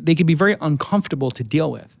they can be very uncomfortable to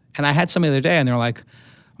deal with. And I had somebody the other day and they're like,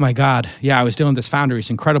 oh my God, yeah, I was dealing with this founder. He's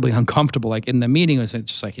incredibly uncomfortable. Like in the meeting, it was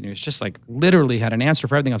just like, it's just like literally had an answer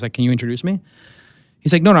for everything. I was like, can you introduce me?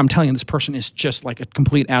 He's like, no, I'm telling you, this person is just like a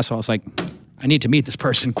complete asshole. I was like, I need to meet this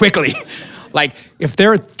person quickly. Like if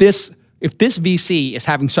this VC is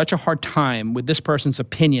having such a hard time with this person's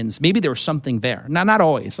opinions, maybe there was something there. Now, not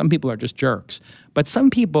always. Some people are just jerks. But some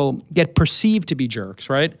people get perceived to be jerks,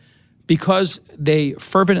 right? Because they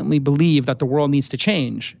fervently believe that the world needs to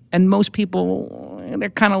change. And most people, they're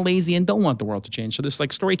kind of lazy and don't want the world to change. So this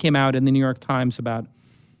like story came out in the New York Times about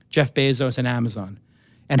Jeff Bezos and Amazon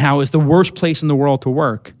and how it's the worst place in the world to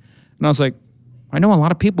work. And I was like, I know a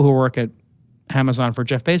lot of people who work at Amazon for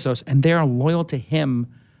Jeff Bezos, and they are loyal to him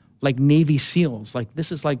like Navy SEALs. Like this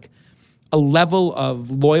is like a level of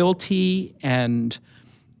loyalty and,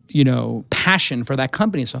 passion for that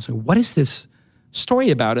company. So I was like, what is this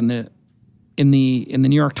story about in the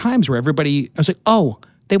New York Times where everybody, I was like, oh,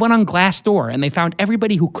 they went on Glassdoor and they found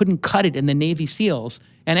everybody who couldn't cut it in the Navy SEALs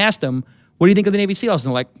and asked them, what do you think of the Navy SEALs? And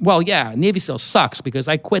they're like, well, yeah, Navy SEALs sucks because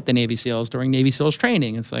I quit the Navy SEALs during Navy SEALs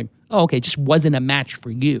training. It's like, oh, okay, it just wasn't a match for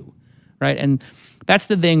you, right? And that's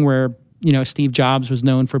the thing where, Steve Jobs was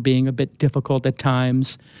known for being a bit difficult at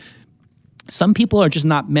times. Some people are just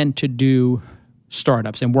not meant to do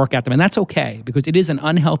startups and work at them, and that's okay because it is an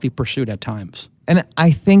unhealthy pursuit at times. And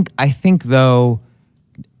I think though,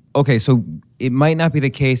 okay, so it might not be the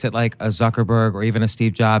case that like a Zuckerberg or even a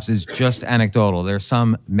Steve Jobs is just anecdotal. There's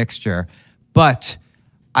some mixture, but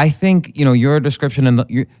I think your description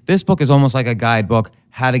in this book is almost like a guidebook: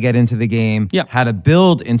 how to get into the game, how to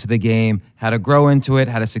build into the game, how to grow into it,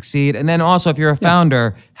 how to succeed, and then also if you're a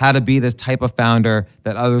founder, how to be the type of founder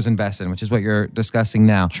that others invest in, which is what you're discussing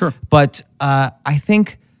now. Sure. But I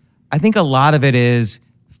think a lot of it is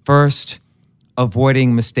first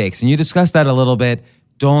avoiding mistakes, and you discussed that a little bit.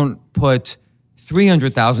 Don't put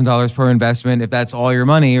 $300,000 per investment if that's all your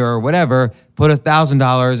money or whatever. Put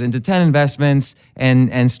 $1,000 into 10 investments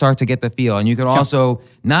and start to get the feel. And you could also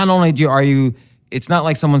not only it's not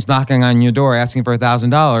like someone's knocking on your door asking for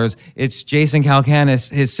 $1,000. It's Jason Calacanis,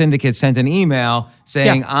 his syndicate sent an email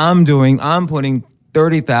saying, I'm putting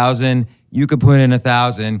 30,000. You could put in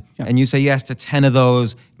 1,000, and you say yes to 10 of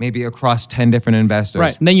those, maybe across 10 different investors.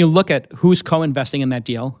 Right, and then you look at who's co-investing in that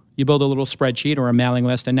deal. You build a little spreadsheet or a mailing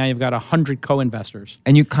list, and now you've got 100 co-investors.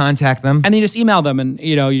 And you contact them. And then you just email them, and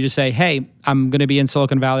you just say, hey, I'm going to be in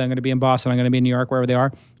Silicon Valley, I'm going to be in Boston, I'm going to be in New York, wherever they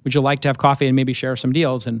are. Would you like to have coffee and maybe share some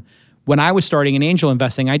deals? And when I was starting in angel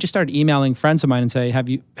investing, I just started emailing friends of mine and say, have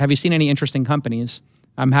you seen any interesting companies?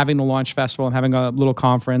 I'm having the launch festival, I'm having a little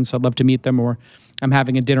conference, I'd love to meet them, or I'm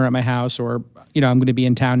having a dinner at my house, or I'm going to be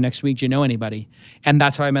in town next week. Do you know anybody? And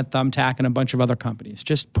that's how I met Thumbtack and a bunch of other companies.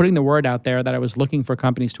 Just putting the word out there that I was looking for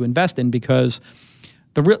companies to invest in, because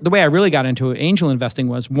the way I really got into angel investing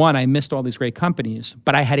was, one, I missed all these great companies,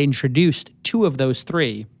 but I had introduced 2 of those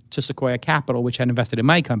 3 to Sequoia Capital, which had invested in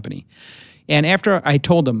my company. And after I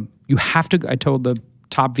told them, I told the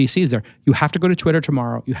top VCs there, you have to go to Twitter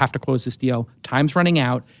tomorrow. You have to close this deal. Time's running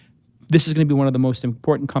out. This is going to be one of the most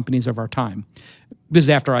important companies of our time. This is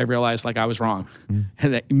after I realized I was wrong.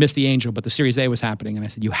 And I missed the angel, but the Series A was happening. And I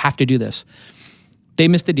said, you have to do this. They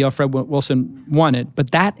missed the deal. Fred Wilson won it.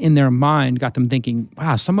 But that in their mind got them thinking,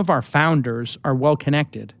 wow, some of our founders are well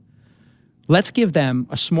connected. Let's give them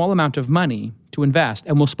a small amount of money to invest,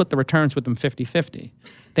 and we'll split the returns with them 50-50.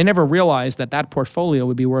 They never realized that portfolio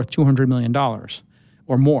would be worth $200 million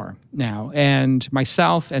or more now. And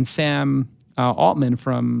myself and Sam Altman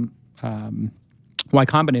from Y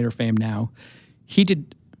Combinator fame now, he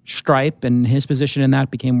did Stripe, and his position in that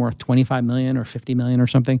became worth 25 million or 50 million or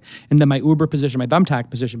something. And then my Uber position, my Thumbtack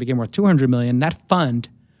position became worth 200 million. That fund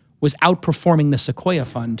was outperforming the Sequoia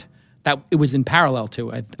fund that it was in parallel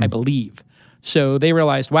to, I believe. So they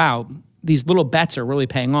realized, wow, these little bets are really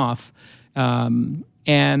paying off. And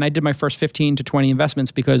I did my first 15 to 20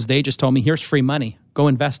 investments because they just told me, here's free money, go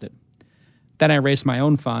invest it. Then I raised my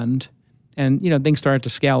own fund, and things started to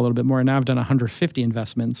scale a little bit more. Now I've done 150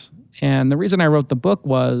 investments. And the reason I wrote the book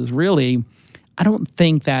was really, I don't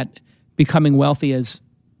think that becoming wealthy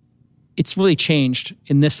it's really changed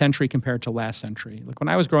in this century compared to last century. Like when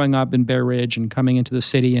I was growing up in Bear Ridge and coming into the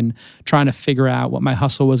city and trying to figure out what my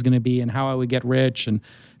hustle was going to be and how I would get rich and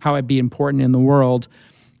how I'd be important in the world,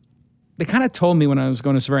 they kind of told me when I was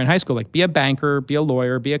going to Severian High School, like, be a banker, be a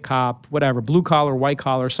lawyer, be a cop, whatever, blue collar, white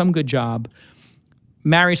collar, some good job,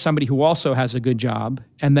 marry somebody who also has a good job,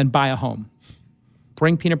 and then buy a home.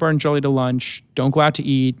 Bring peanut butter and jelly to lunch, don't go out to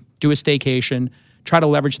eat, do a staycation, try to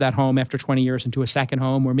leverage that home after 20 years into a second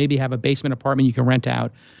home, or maybe have a basement apartment you can rent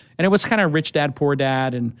out. And it was kind of rich dad, poor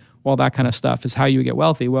dad, and all that kind of stuff is how you get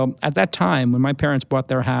wealthy. Well, at that time, when my parents bought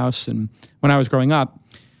their house and when I was growing up,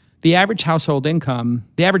 the average household income,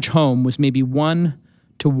 the average home was maybe 1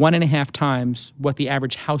 to 1.5 times what the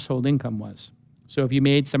average household income was. So if you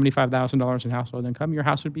made $75,000 in household income, your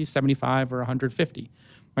house would be 75 or 150.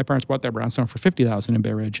 My parents bought their brownstone for $50,000 in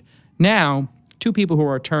Bay Ridge. Now, two people who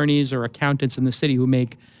are attorneys or accountants in the city who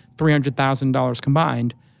make $300,000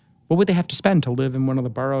 combined, what would they have to spend to live in one of the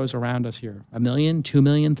boroughs around us here? $1 million, $2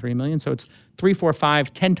 million, $3 million? So it's 3, 4,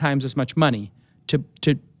 5, 10 times as much money to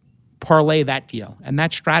parlay that deal. And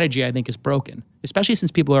that strategy, I think, is broken, especially since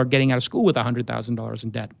people are getting out of school with $100,000 in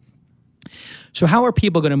debt. So how are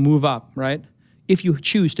people going to move up, right? If you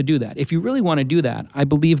choose to do that. If you really want to do that, I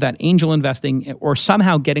believe that angel investing or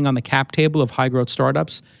somehow getting on the cap table of high growth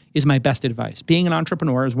startups is my best advice. Being an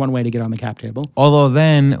entrepreneur is one way to get on the cap table. Although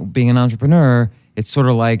then, being an entrepreneur, it's sort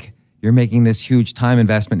of like you're making this huge time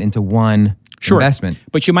investment into one investment.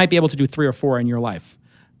 But you might be able to do 3 or 4 in your life.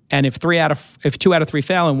 And if 2 out of 3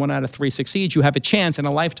 fail and 1 out of 3 succeeds, you have a chance in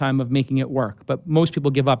a lifetime of making it work. But most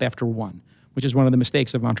people give up after 1, which is one of the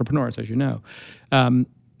mistakes of entrepreneurs, as you know.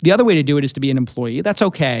 The other way to do it is to be an employee. That's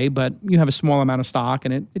okay, but you have a small amount of stock,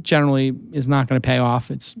 and it generally is not going to pay off.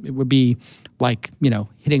 It would be like,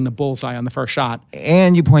 hitting the bullseye on the first shot.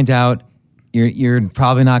 And you point out you're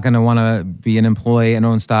probably not going to want to be an employee and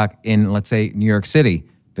own stock in, let's say, New York City.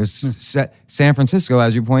 There's San Francisco,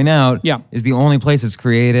 as you point out, is the only place that's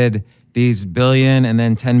created these billion and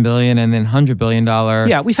then $10 billion and then $100 billion.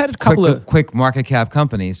 Yeah, we've had a couple of quick market cap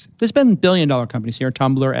companies. There's been billion-dollar companies here: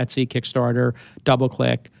 Tumblr, Etsy, Kickstarter,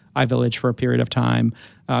 DoubleClick, iVillage for a period of time.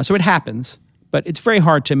 So it happens, but it's very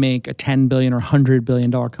hard to make a $10 billion or $100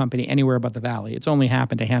 billion company anywhere but the Valley. It's only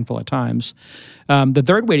happened a handful of times. The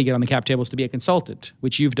third way to get on the cap table is to be a consultant,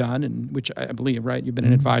 which you've done, and which I believe, right? You've been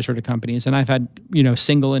an advisor to companies, and I've had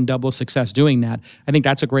single and double success doing that. I think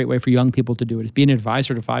that's a great way for young people to do it. Is be an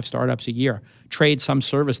advisor to 5 startups a year. Trade some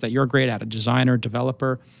service that you're great at, a designer,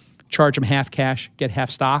 developer. Charge them half cash, get half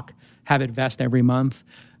stock, have it vest every month.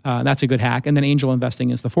 That's a good hack. And then angel investing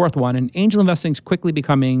is the fourth one. And angel investing is quickly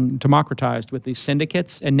becoming democratized with these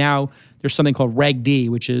syndicates. And now there's something called Reg D,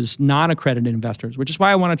 which is non-accredited investors, which is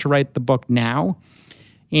why I wanted to write the book now.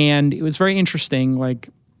 And it was very interesting. Like,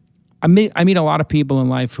 I meet a lot of people in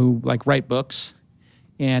life who write books,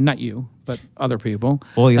 and not you, but other people.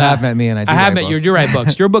 Well, you have met me, and I have met you. You write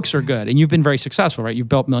books. Your books are good, and you've been very successful, right? You've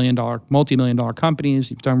built multi-million-dollar companies.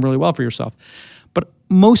 You've done really well for yourself. But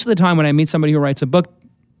most of the time when I meet somebody who writes a book,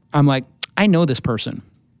 I'm like, I know this person.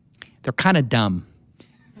 They're kind of dumb.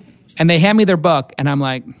 And they hand me their book, and I'm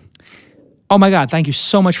like, oh my God, thank you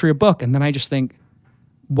so much for your book. And then I just think,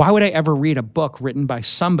 why would I ever read a book written by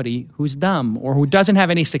somebody who's dumb or who doesn't have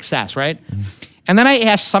any success, right? Mm-hmm. And then I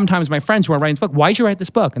ask sometimes my friends who are writing this book, why'd you write this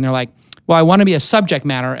book? And they're like, well, I want to be a subject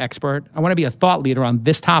matter expert. I want to be a thought leader on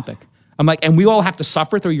this topic. I'm like, and we all have to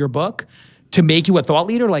suffer through your book to make you a thought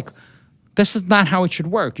leader? Like, this is not how it should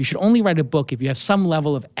work. You should only write a book if you have some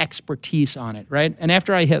level of expertise on it, right? And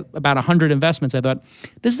after I hit about 100 investments, I thought,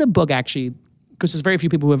 this is a book actually, because there's very few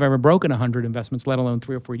people who have ever broken 100 investments, let alone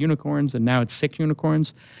 3 or 4 unicorns, and now it's 6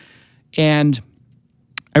 unicorns. And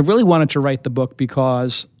I really wanted to write the book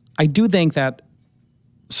because I do think that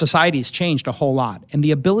society's changed a whole lot. And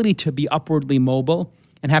the ability to be upwardly mobile,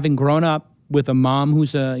 and having grown up with a mom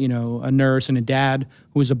who's a nurse and a dad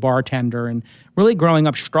who's a bartender, and really growing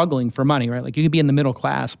up struggling for money, right? Like, you could be in the middle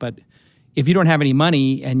class, but if you don't have any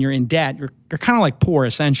money and you're in debt, you're kind of like poor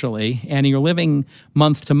essentially, and you're living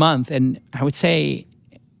month to month. And I would say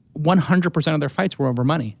 100% of their fights were over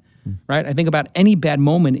money. right? I think about any bad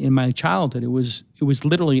moment in my childhood. It was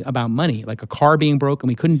literally about money, like a car being broken.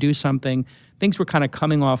 We couldn't do something. Things were kind of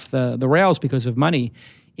coming off the rails because of money.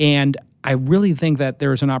 And I really think that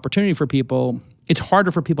there's an opportunity for people. It's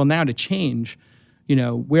harder for people now to change,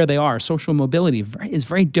 where they are. Social mobility is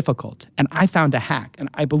very difficult. And I found a hack, and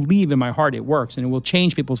I believe in my heart it works, and it will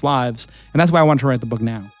change people's lives. And that's why I wanted to write the book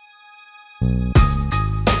now.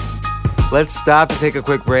 Let's stop to take a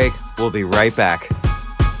quick break. We'll be right back.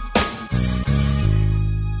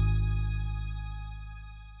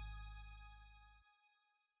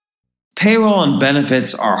 Payroll and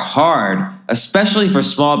benefits are hard, especially for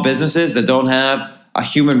small businesses that don't have a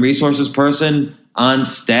human resources person on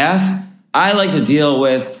staff. I like to deal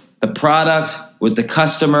with the product, with the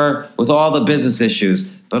customer, with all the business issues.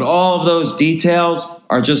 But all of those details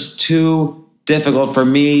are just too difficult for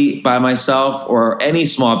me by myself or any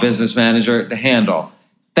small business manager to handle.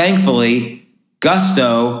 Thankfully,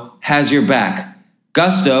 Gusto has your back.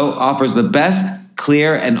 Gusto offers the best,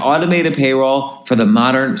 clear, and automated payroll for the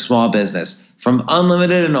modern small business. From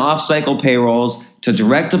unlimited and off-cycle payrolls to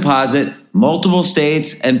direct deposit, multiple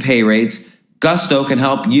states, and pay rates, Gusto can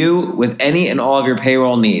help you with any and all of your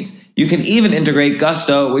payroll needs. You can even integrate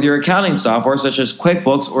Gusto with your accounting software such as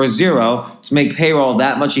QuickBooks or Xero to make payroll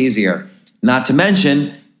that much easier. Not to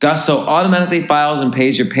mention, Gusto automatically files and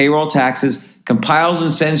pays your payroll taxes, compiles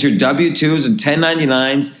and sends your W-2s and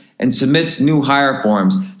 1099s, and submits new hire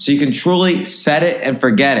forms, so you can truly set it and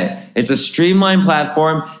forget it. It's a streamlined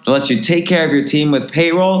platform that lets you take care of your team with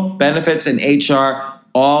payroll, benefits, and HR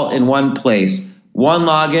all in one place. One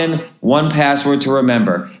login, one password to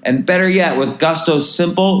remember. And better yet, with Gusto's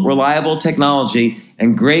simple, reliable technology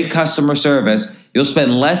and great customer service, you'll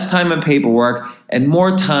spend less time on paperwork and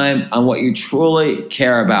more time on what you truly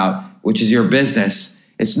care about, which is your business.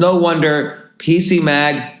 It's no wonder PC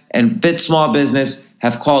Mag and Fit Small Business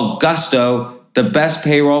have called Gusto the best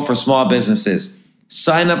payroll for small businesses.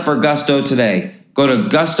 Sign up for Gusto today. Go to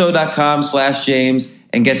gusto.com/James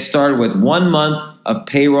and get started with 1 month of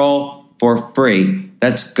payroll for free.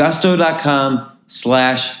 That's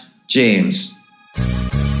gusto.com/James.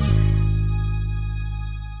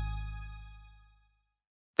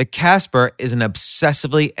 The Casper is an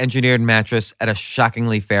obsessively engineered mattress at a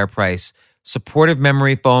shockingly fair price. Supportive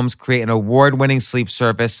memory foams create an award-winning sleep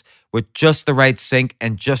surface with just the right sink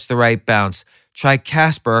and just the right bounce. Try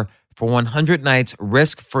Casper for 100 nights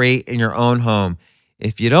risk-free in your own home.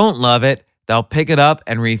 If you don't love it, they'll pick it up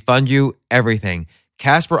and refund you everything.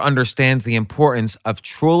 Casper understands the importance of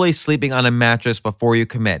truly sleeping on a mattress before you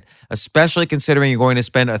commit, especially considering you're going to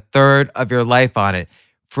spend a third of your life on it.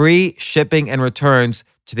 Free shipping and returns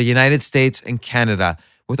to the United States and Canada.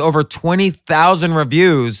 With over 20,000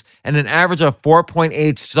 reviews and an average of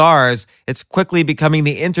 4.8 stars, it's quickly becoming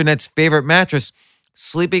the internet's favorite mattress.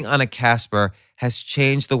 Sleeping on a Casper has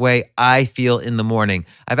changed the way I feel in the morning.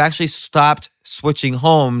 I've actually stopped switching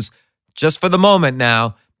homes just for the moment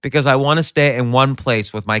now because I want to stay in one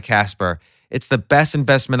place with my Casper. It's the best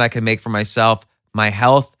investment I can make for myself, my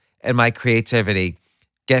health, and my creativity.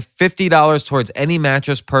 Get $50 towards any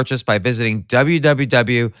mattress purchase by visiting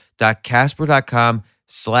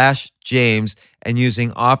www.casper.com/James and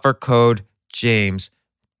using offer code James.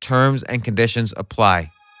 Terms and conditions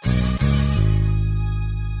apply.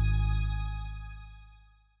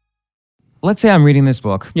 Let's say I'm reading this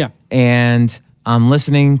book. Yeah. And I'm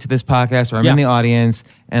listening to this podcast, or I'm in the audience,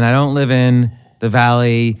 and I don't live in the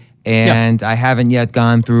Valley, and I haven't yet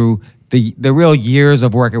gone through the real years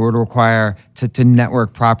of work it would require to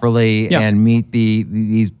network properly and meet the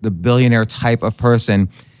billionaire type of person.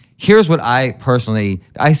 Here's what I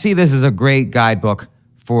see this as a great guidebook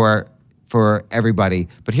for everybody.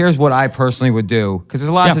 But here's what I personally would do, because there's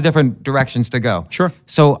lots of different directions to go. Sure.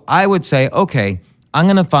 So I would say, okay, I'm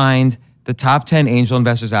going to find the top 10 angel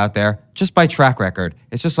investors out there just by track record.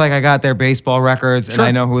 It's just like I got their baseball records and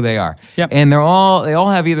I know who they are. Yep. And they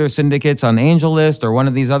all have either syndicates on Angel List or one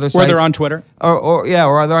of these other sites. Or they're on Twitter. Or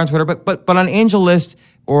they're on Twitter. But on Angel List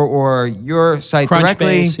or your site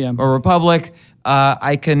directly or Republic,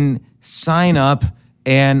 I can sign up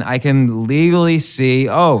and I can legally see,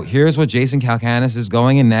 here's what Jason Calacanis is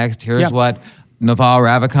going in next. Here's what Naval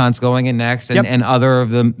Ravikant's going in next, and other of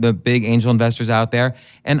the big angel investors out there.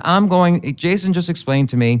 And Jason just explained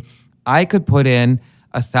to me, I could put in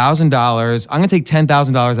 $1,000. I'm going to take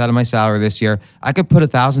 $10,000 out of my salary this year. I could put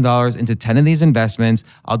 $1,000 into 10 of these investments.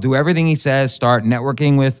 I'll do everything he says, start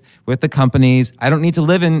networking with the companies. I don't need to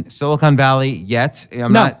live in Silicon Valley yet.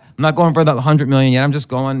 I'm not going for the 100 million yet. I'm just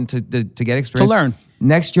going to get experience. To learn.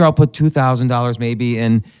 Next year, I'll put $2,000 maybe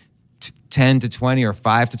in 10 to 20 or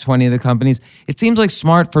 5 to 20 of the companies. It seems like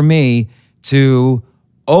smart for me to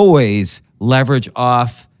always leverage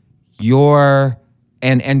off your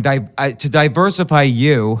to diversify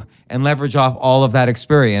you and leverage off all of that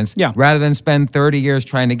experience. Yeah. Rather than spend 30 years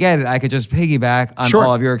trying to get it, I could just piggyback on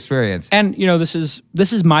all of your experience. And this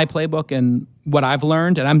is my playbook and what I've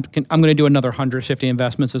learned. And I'm going to do another 150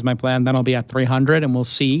 investments is my plan. Then I'll be at 300, and we'll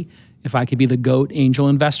see if I could be the GOAT angel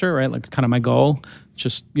investor, right? Like kind of my goal.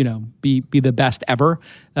 Just be the best ever.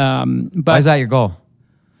 But why is that your goal?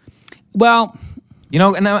 Well,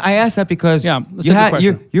 and I asked that because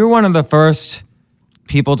you're one of the first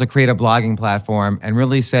people to create a blogging platform and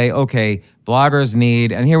really say, okay, bloggers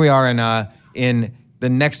need, and here we are in the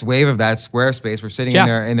next wave of that, Squarespace. We're sitting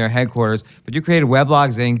in their headquarters. But you created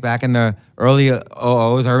Weblogs Inc. back in the early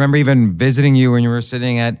 00s. I remember even visiting you when you were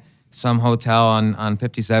sitting at some hotel on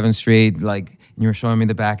 57th Street, and you were showing me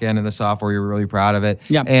the back end of the software. You were really proud of it.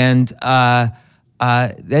 Yeah. And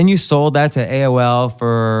then you sold that to AOL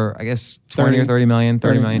for, I guess, 20 or 30 million.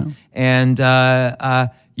 Yeah.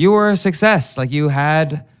 And you were a success. Like, you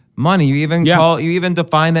had money. You even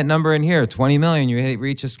defined that number in here, 20 million. You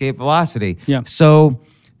reach escape velocity. Yeah. So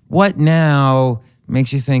what now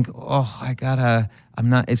makes you think,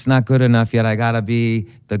 it's not good enough yet. I gotta be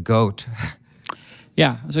the GOAT?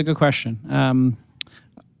 Yeah, that's a good question.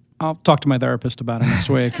 I'll talk to my therapist about it next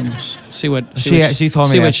week and see what she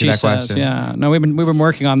told me to ask you that says. question. Yeah, no, we've been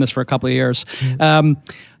working on this for a couple of years.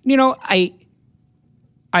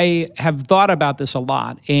 I have thought about this a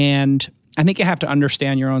lot, and I think you have to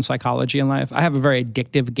understand your own psychology in life. I have a very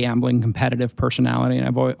addictive, gambling, competitive personality, and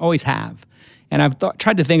I've always have. And I've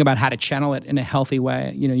tried to think about how to channel it in a healthy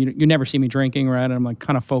way. You never see me drinking, right? And I'm like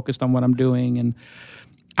kind of focused on what I'm doing, and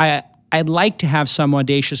I'd like to have some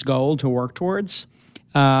audacious goal to work towards.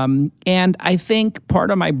 And I think part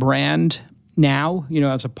of my brand now,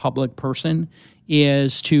 as a public person,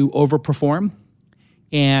 is to overperform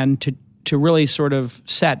and to really sort of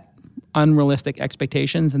set unrealistic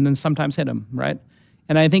expectations and then sometimes hit them, right?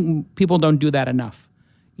 And I think people don't do that enough.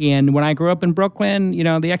 And when I grew up in Brooklyn,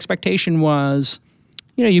 the expectation was,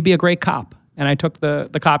 you'd be a great cop. And I took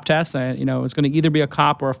the cop test. I was going to either be a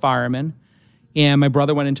cop or a fireman. And my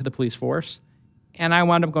brother went into the police force. And I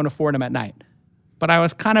wound up going to Fordham at night. But I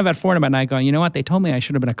was kind of at Fordham at night going, you know what? They told me I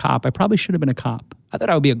should have been a cop. I probably should have been a cop. I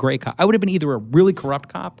thought I would be a great cop. I would have been either a really corrupt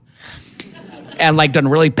cop and done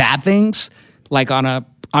really bad things, on a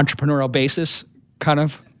entrepreneurial basis, kind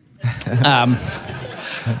of.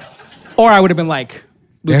 Or I would have been like,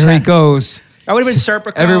 Lieutenant. There he goes. I would have been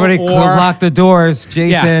Serpico. Everybody lock the doors.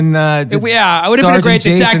 Jason. I would have been a great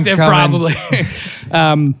detective, probably.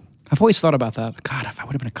 I've always thought about that. God, if I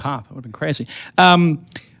would have been a cop, I would have been crazy.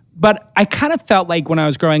 But I kind of felt like when I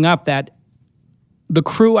was growing up that the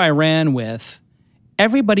crew I ran with,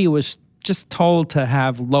 everybody was just told to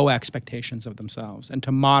have low expectations of themselves and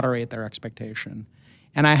to moderate their expectation.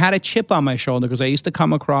 And I had a chip on my shoulder because I used to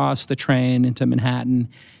come across the train into Manhattan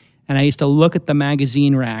and I used to look at the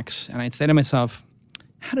magazine racks and I'd say to myself,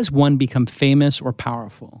 how does one become famous or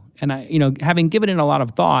powerful? And I, having given it a lot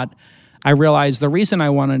of thought, I realized the reason I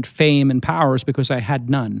wanted fame and power is because I had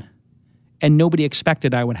none. And nobody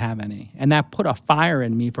expected I would have any. And that put a fire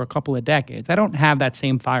in me for a couple of decades. I don't have that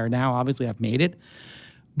same fire now. Obviously, I've made it.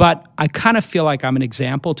 But I kind of feel like I'm an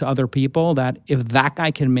example to other people that if that guy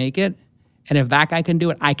can make it, and if that guy can do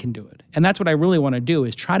it, I can do it. And that's what I really want to do,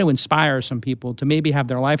 is try to inspire some people to maybe have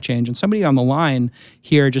their life change. And somebody on the line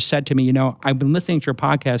here just said to me, I've been listening to your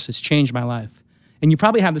podcast. It's changed my life. And you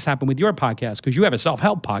probably have this happen with your podcast because you have a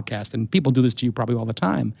self-help podcast and people do this to you probably all the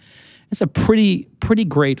time. It's a pretty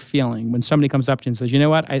great feeling when somebody comes up to you and says, you know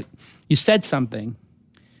what, you said something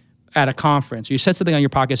at a conference, or you said something on your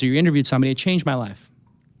podcast, or you interviewed somebody, it changed my life.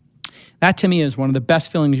 That to me is one of the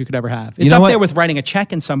best feelings you could ever have. It's up there with writing a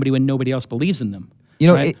check in somebody when nobody else believes in them.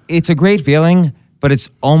 Right? It's a great feeling, but it's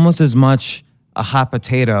almost as much a hot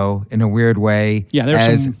potato in a weird way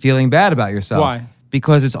as feeling bad about yourself. Why?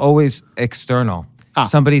 Because it's always external.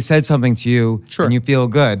 Somebody said something to you and you feel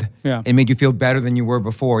good. Yeah. It made you feel better than you were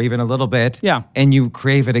before, even a little bit. Yeah. And you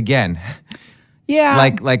crave it again. Yeah.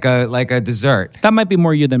 Like a dessert. That might be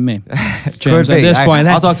more you than me, James. Could be. At this point.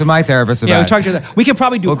 I'll talk to my therapist about it. We could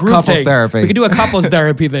probably do a group couples thing. Therapy. We could do a couples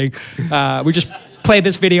therapy thing. We just play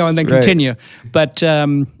this video and then continue. But,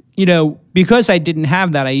 because I didn't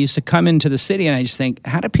have that, I used to come into the city and I just think,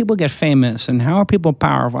 how do people get famous and how are people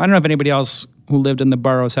powerful? I don't know if anybody else who lived in the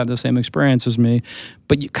boroughs had the same experience as me,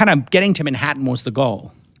 but you kind of getting to Manhattan was the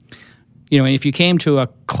goal. And if you came to a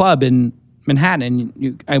club in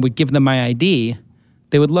Manhattan, I would give them my ID,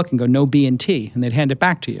 they would look and go, no B&T, and they'd hand it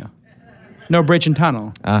back to you. No bridge and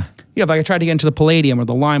tunnel. If I tried to get into the Palladium or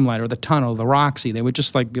the Limelight or the Tunnel, the Roxy, they would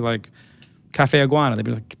just be like, Cafe Iguana. They'd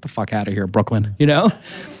be like, get the fuck out of here, Brooklyn, you know?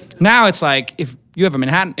 Now it's like, if you have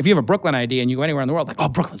a Brooklyn ID and you go anywhere in the world, like, oh,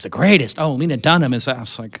 Brooklyn's the greatest. Oh, Lena Dunham is, I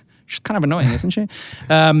was like, she's kind of annoying, isn't she?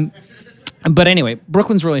 But anyway,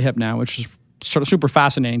 Brooklyn's really hip now, which is sort of super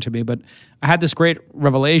fascinating to me. But I had this great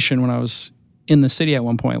revelation when I was in the city at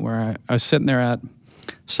one point where I was sitting there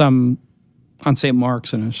on St.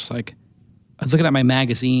 Mark's, and I was just like, I was looking at my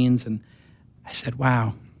magazines and I said,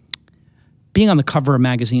 wow, being on the cover of a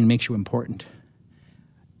magazine makes you important.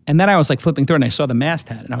 And then I was like flipping through and I saw the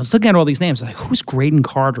masthead and I was looking at all these names. I was like, who's Graydon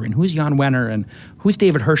Carter and who's Jan Wenner and who's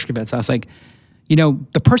David Hershkovitz? I was like, you know,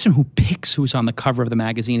 the person who picks who's on the cover of the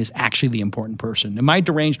magazine is actually the important person. In my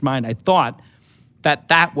deranged mind, I thought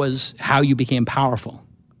that was how you became powerful,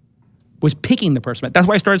 was picking the person. That's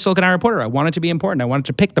why I started Silicon Valley Reporter. I wanted to be important. I wanted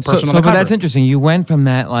to pick the person on the cover. But that's interesting. You went from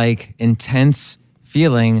that like intense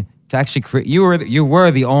feeling to actually create. You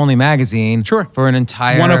were the only magazine for an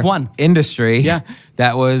entire one of one industry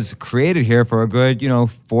that was created here for a good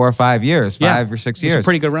 4 or 5 years, 5 or 6 years. It's a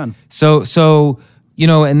pretty good run. So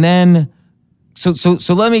and then.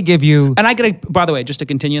 So let me give you... And I get by the way, just to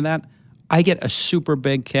continue that, I get a super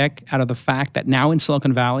big kick out of the fact that now in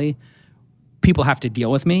Silicon Valley, people have to deal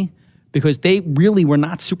with me because they really were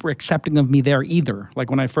not super accepting of me there either. Like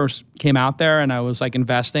when I first came out there and I was like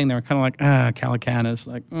investing, they were kind of like, Calacanis,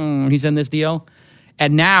 like, he's in this deal.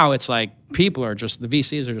 And now it's like, people are just, the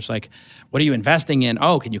VCs are just like, what are you investing in?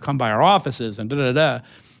 Oh, can you come by our offices? And da-da-da-da.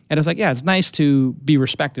 And it's like, yeah, it's nice to be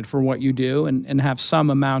respected for what you do and have some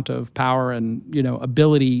amount of power and,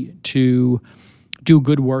 ability to do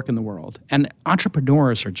good work in the world. And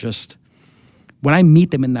entrepreneurs are just, when I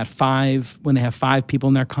meet them in when they have 5 people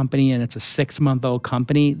in their company and it's a 6-month-old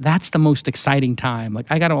company, that's the most exciting time. Like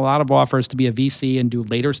I got a lot of offers to be a VC and do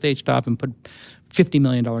later stage stuff and put $50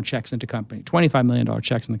 million checks into company, $25 million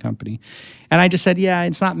checks in the company. And I just said, yeah,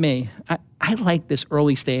 it's not me. I like this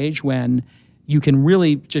early stage when you can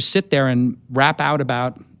really just sit there and rap out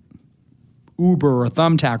about Uber or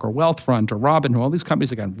Thumbtack or Wealthfront or Robinhood. All these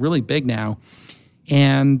companies have gotten really big now.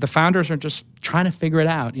 And the founders are just trying to figure it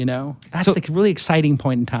out, That's the really exciting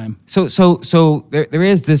point in time. So there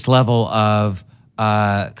is this level of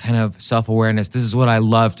kind of self-awareness. This is what I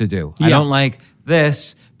love to do. Yeah. I don't like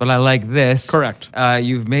this, but I like this. Correct.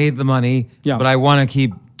 You've made the money, but I want to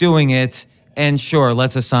keep doing it. And sure,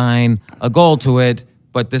 let's assign a goal to it.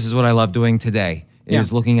 But this is what I love doing today,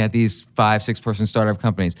 is looking at these 5-6 person startup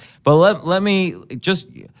companies. But let me just,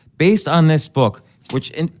 based on this book,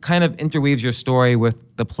 which kind of interweaves your story with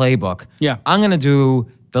the playbook, I'm going to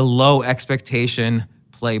do the low expectation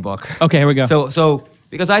playbook. Okay, here we go. So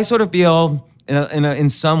because I sort of feel in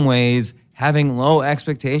some ways having low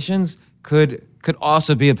expectations could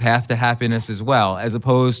also be a path to happiness as well, as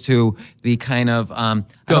opposed to the kind of I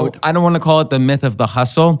don't want to call it the myth of the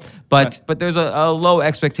hustle, but there's a low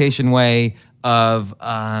expectation way of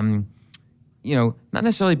not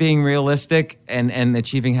necessarily being realistic and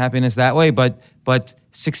achieving happiness that way, but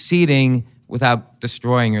succeeding without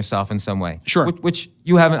destroying yourself in some way. Sure. Which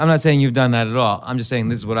you haven't. I'm not saying you've done that at all. I'm just saying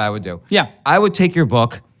this is what I would do. Yeah. I would take your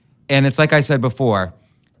book, and it's like I said before,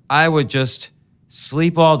 I would just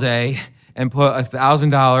sleep all day and put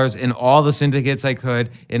 $1,000 in all the syndicates I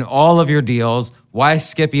could, in all of your deals. Why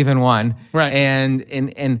skip even one? Right.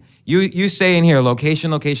 And you say in here,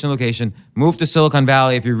 location. Move to Silicon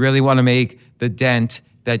Valley if you really want to make the dent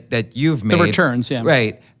that you've made. The returns, yeah.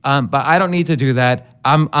 Right. But I don't need to do that.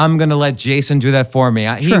 I'm going to let Jason do that for me.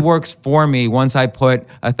 He works for me once I put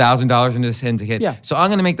 $1,000 into the syndicate. Yeah. So I'm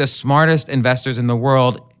going to make the smartest investors in the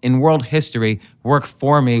world, in world history, work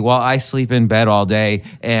for me while I sleep in bed all day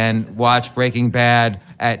and watch Breaking Bad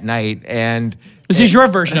at night. And this is your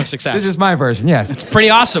version of success. This is my version, yes. It's pretty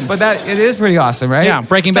awesome. But it is pretty awesome, right? Yeah,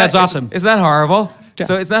 Breaking Bad's awesome. Is that horrible? Yeah.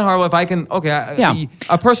 So it's not horrible if I can,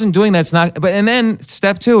 a person doing that's not, and then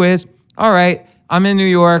step 2 is, all right, I'm in New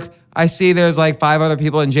York. I see there's like 5 other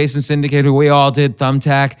people in Jason's syndicate who we all did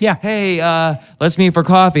Thumbtack. Yeah. Hey, let's meet for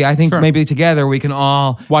coffee. I think maybe together we can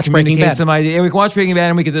all watch Breaking Bad. Some idea. We can watch Breaking Bad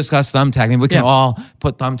and we can discuss Thumbtack. Maybe we can all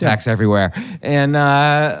put Thumbtacks everywhere. And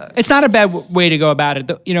it's not a bad way to go about it.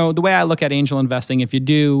 The way I look at angel investing, if you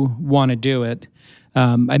do want to do it,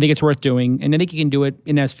 I think it's worth doing. And I think you can do it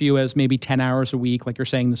in as few as maybe 10 hours a week, like you're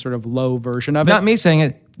saying, the sort of low version of it. Not me saying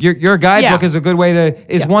it. Your guidebook is a good way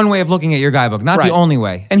to, one way of looking at your guidebook, not the only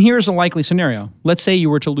way. And here's a likely scenario. Let's say you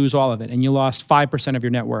were to lose all of it and you lost 5% of your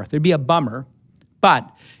net worth. It'd be a bummer. But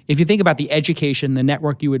if you think about the education, the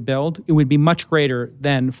network you would build, it would be much greater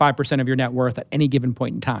than 5% of your net worth at any given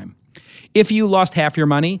point in time. If you lost half your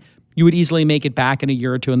money, you would easily make it back in a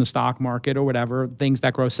year or two in the stock market or whatever, things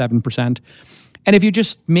that grow 7%. And if you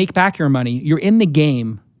just make back your money, you're in the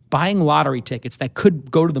game buying lottery tickets that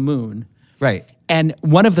could go to the moon. Right. And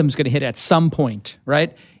one of them is going to hit at some point,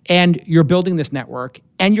 right? And you're building this network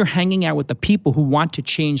and you're hanging out with the people who want to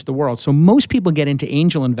change the world. So most people get into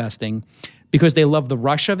angel investing because they love the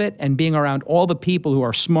rush of it and being around all the people who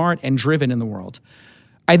are smart and driven in the world.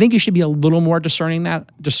 I think you should be a little more discerning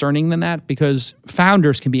than that, because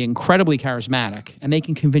founders can be incredibly charismatic and they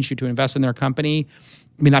can convince you to invest in their company.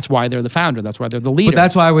 I mean, that's why they're the founder. That's why they're the leader. But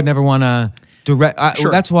that's why I would never want to direct.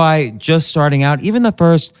 Sure. That's why just starting out, even the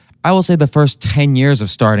first 10 years of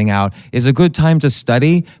starting out is a good time to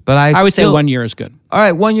study. But I would say 1 year is good. All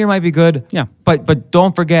right, 1 year might be good. Yeah. But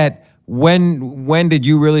don't forget, when did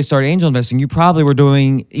you really start angel investing? You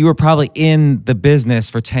were probably in the business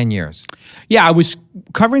for 10 years. Yeah, I was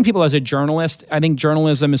covering people as a journalist. I think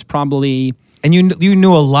journalism is probably... And you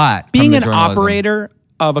knew a lot. Being an operator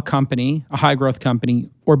of a company, a high growth company,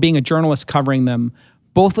 or being a journalist covering them,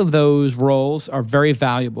 both of those roles are very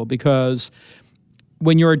valuable, because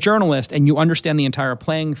when you're a journalist and you understand the entire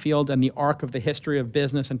playing field and the arc of the history of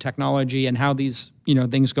business and technology and how these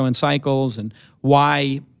things go in cycles and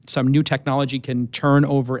why some new technology can turn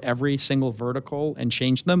over every single vertical and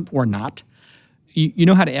change them or not, you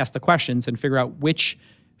know how to ask the questions and figure out which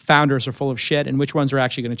founders are full of shit and which ones are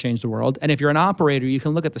actually going to change the world. And if you're an operator, you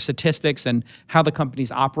can look at the statistics and how the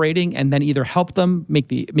company's operating and then either help them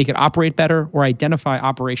make it operate better or identify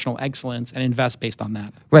operational excellence and invest based on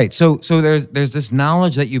that. Right. So there's this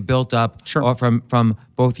knowledge that you built up from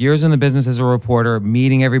both years in the business as a reporter,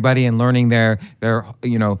 meeting everybody and learning their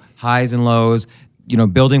highs and lows,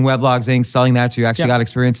 building weblogs, selling that. So you actually got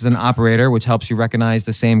experience as an operator, which helps you recognize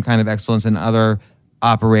the same kind of excellence in other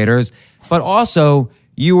operators. But also,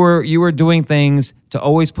 you were doing things to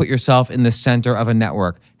always put yourself in the center of a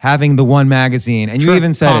network, having the one magazine. And you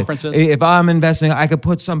even said, if I'm investing, I could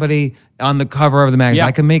put somebody on the cover of the magazine.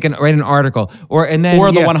 I could write an article. Or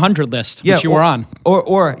the 100 list, which you were on.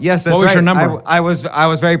 Or yes, that's right. What was your number? I was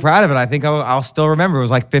very proud of it. I think I'll still remember. It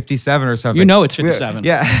was like 57 or something. It's 57.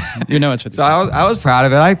 Yeah. It's 57. So I was proud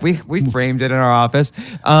of it. We framed it in our office.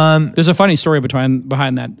 There's a funny story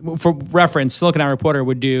behind that. For reference, Silicon Alley Reporter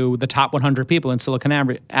would do the top 100 people in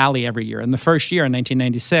Silicon Alley every year. And the first year in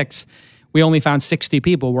 1996, we only found 60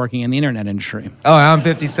 people working in the internet industry. Oh, I'm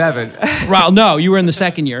 57. Well, no, you were in the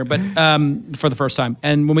second year, but for the first time.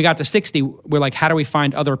 And when we got to 60, we're like, how do we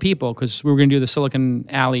find other people? Because we were going to do the Silicon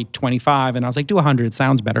Alley 25, and I was like, do 100, it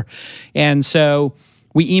sounds better. And so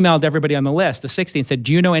we emailed everybody on the list, the 60, and said,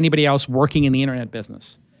 do you know anybody else working in the internet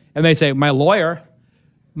business? And they'd say, my lawyer,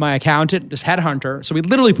 my accountant, this headhunter. So we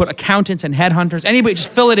literally put accountants and headhunters, anybody, just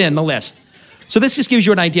fill it in the list. So this just gives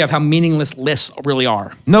you an idea of how meaningless lists really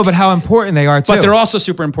are. No, but how important they are too. But they're also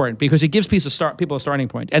super important because it gives people a starting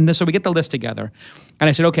point. And then, so we get the list together. And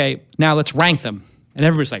I said, okay, now let's rank them. And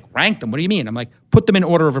everybody's like, rank them? What do you mean? I'm like, put them in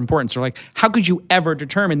order of importance. They're like, how could you ever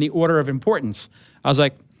determine the order of importance? I was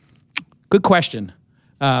like, good question.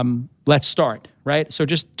 Let's start, right? So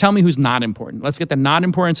just tell me who's not important. Let's get the not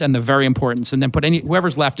importance and the very importance, and then put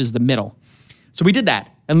whoever's left is the middle. So we did that.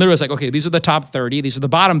 And literally was like, okay, these are the top 30, these are the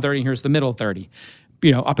bottom 30, and here's the middle 30.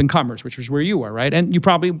 Up and comers, which was where you were, right? And you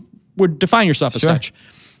probably would define yourself as such.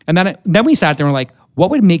 And then we sat there and we're like, what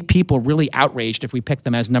would make people really outraged if we picked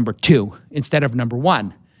them as number 2 instead of number 1?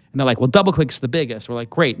 And they're like, well, DoubleClick's the biggest. We're like,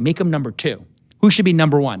 great, make them number 2. Who should be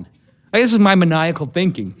number 1? Like, this is my maniacal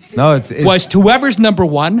thinking. No, it's was whoever's number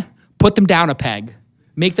 1, put them down a peg,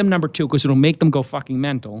 make them number 2 because it'll make them go fucking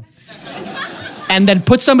mental. And then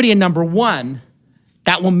put somebody in number 1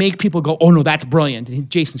 that will make people go, oh no, that's brilliant. And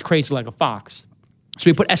Jason's crazy like a fox. So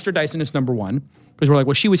we put Esther Dyson as number 1 because we're like,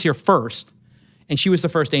 well, she was here first and she was the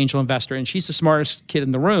first angel investor and she's the smartest kid in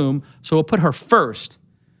the room. So we'll put her first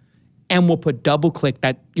and we'll put DoubleClick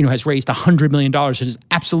that, has raised $100 million, which is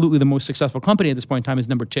absolutely the most successful company at this point in time, as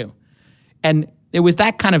number 2. And it was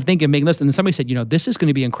that kind of thinking, making this. And then somebody said, this is going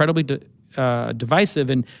to be incredibly divisive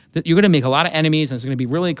and you're going to make a lot of enemies and it's going to be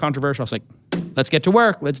really controversial. I was like, let's get to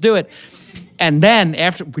work. Let's do it. And then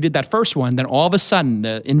after we did that first one, then all of a sudden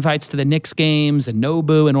the invites to the Knicks games and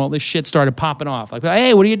Nobu and all this shit started popping off. Like,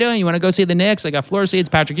 hey, what are you doing? You want to go see the Knicks? I got floor seats,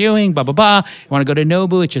 Patrick Ewing, blah, blah, blah. You want to go to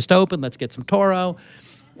Nobu? It's just open. Let's get some Toro.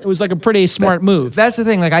 It was like a pretty smart move. That's the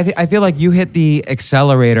thing. Like, I feel like you hit the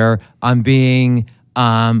accelerator on being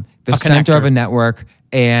the center of a network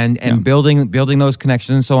and building those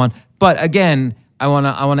connections and so on. But again, I want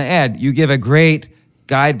to add, you give a great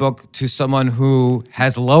guidebook to someone who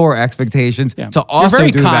has lower expectations to also You're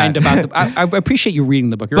very do kind that. about I appreciate you reading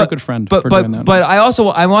the book. You're a good friend for doing that. But I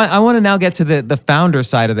want to now get to the founder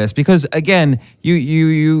side of this, because again,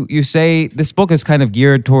 you say this book is kind of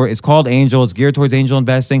geared toward, it's called Angel, it's geared towards angel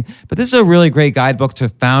investing, but this is a really great guidebook to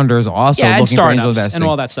founders also looking for angel investing and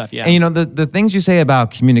all that stuff. Yeah. And you know, the things you say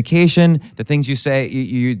about communication, the things you say,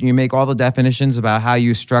 you make all the definitions about how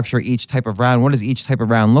you structure each type of round. What does each type of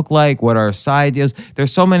round look like? What are side deals?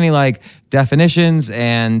 There's so many like definitions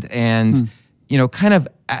and you know, kind of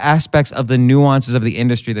aspects of the nuances of the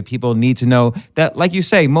industry that people need to know that, like you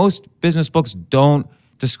say, most business books don't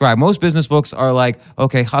describe. Most business books are like,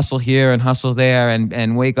 okay, hustle here and hustle there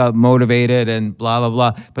and wake up motivated and blah, blah,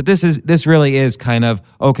 blah. But this really is kind of,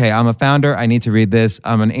 okay, I'm a founder, I need to read this.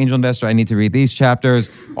 I'm an angel investor, I need to read these chapters.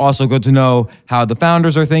 Also good to know how the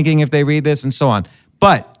founders are thinking if they read this and so on.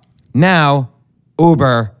 But now,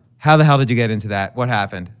 Uber, how the hell did you get into that? What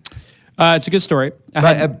happened? It's a good story.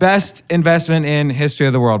 Best investment in history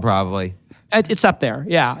of the world, probably. It's up there.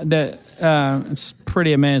 Yeah. It's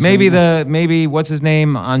pretty amazing. Maybe what's his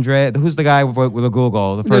name? Andre, who's the guy with a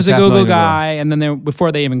Google? The first There's a Google guy, and then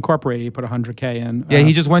before they even incorporated, he put $100K in. Yeah,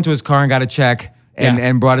 he just went to his car and got a check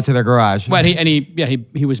and brought it to their garage. Well,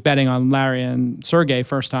 he was betting on Larry and Sergey,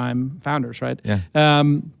 first time founders, right? Yeah.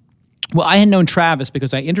 Well, I had known Travis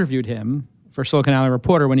because I interviewed him for Silicon Valley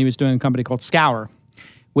Reporter when he was doing a company called Scour,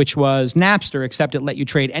 which was Napster, except it let you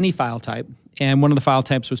trade any file type. And one of the file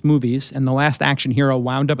types was movies. And The Last Action Hero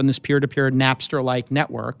wound up in this peer-to-peer Napster-like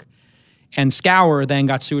network. And Scour then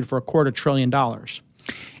got sued for $250 billion.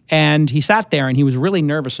 And he sat there and he was really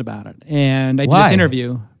nervous about it. And I did this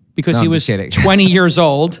interview because he was 20 years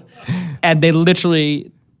old. And they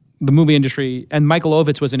literally, the movie industry, and Michael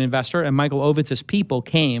Ovitz was an investor, and Michael Ovitz's people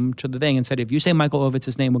came to the thing and said, if you say Michael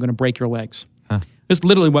Ovitz's name, we're going to break your legs. That's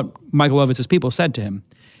literally what Michael Ovitz's people said to him.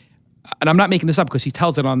 And I'm not making this up because he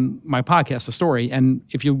tells it on my podcast, the story. And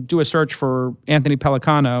if you do a search for Anthony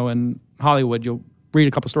Pellicano and Hollywood, you'll read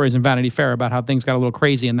a couple stories in Vanity Fair about how things got a little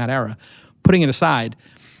crazy in that era. Putting it aside,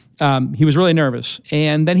 he was really nervous.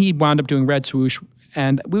 And then he wound up doing Red Swoosh,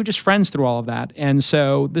 and we were just friends through all of that. And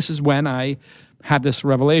so this is when I had this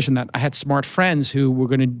revelation that I had smart friends who were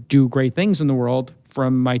going to do great things in the world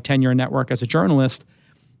from my 10-year network as a journalist.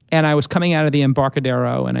 And I was coming out of the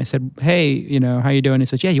Embarcadero, and I said, hey, you know, how you doing? He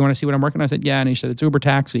says, yeah, you want to see what I'm working on? I said, yeah. And he said, it's Uber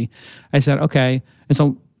Taxi. I said, okay. And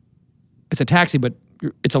so it's a taxi, but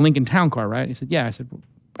it's a Lincoln Town Car, right? He said, yeah. I said, well,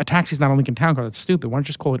 a taxi's not a Lincoln Town Car. That's stupid. Why don't you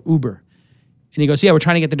just call it Uber? And he goes, yeah, we're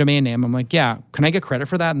trying to get the domain name. I'm like, yeah. Can I get credit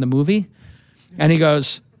for that in the movie? And he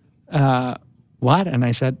goes, what? And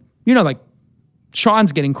I said, you know, like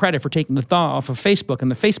Sean's getting credit for taking the thaw off of Facebook in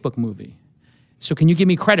the Facebook movie. So can you give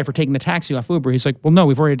me credit for taking the taxi off Uber? He's like, well, no,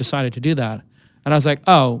 we've already decided to do that. And I was like,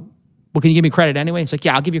 oh, well, can you give me credit anyway? He's like,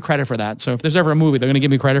 yeah, I'll give you credit for that. So if there's ever a movie, they're going to give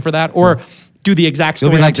me credit for that, or do the exact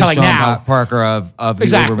story like I'm telling Sean now. Parker of the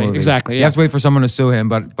Uber movie. Exactly. You have to wait for someone to sue him,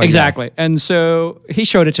 but exactly. Yes. And so he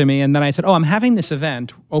showed it to me, and then I said, oh, I'm having this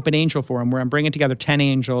event, Open Angel Forum, where I'm bringing together 10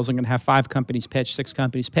 angels. I'm going to have 5 companies pitch, 6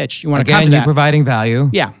 companies pitch. You want to come to that? Again, you're providing value.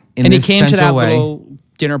 Yeah. And he came to that little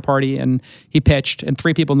dinner party, and he pitched, and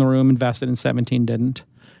 3 people in the room invested, and 17 didn't.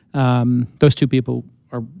 Those 2 people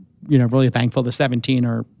are, you know, really thankful. The 17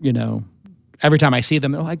 are, you know, every time I see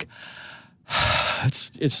them, they're like,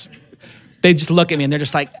 it's. They just look at me and they're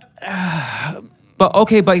just like. But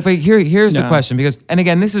here's the question, because, and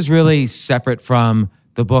again, this is really separate from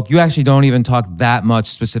the book. You actually don't even talk that much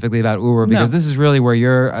specifically about Uber, because this is really where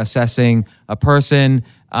you're assessing a person.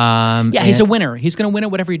 He's a winner. He's going to win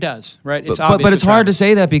at whatever he does, right? It's obvious. But it's hard to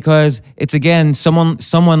say that, because it's, again,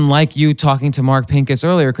 someone like you talking to Mark Pincus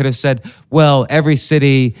earlier could have said, well, every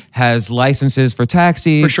city has licenses for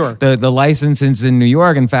taxis. For sure. The licenses in New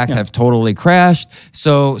York, in fact, have totally crashed.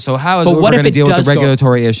 So how is Uber going to deal with the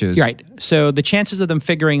regulatory issues? You're right. So the chances of them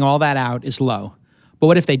figuring all that out is low. But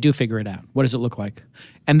what if they do figure it out? What does it look like?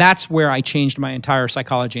 And that's where I changed my entire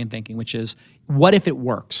psychology and thinking, which is, what if it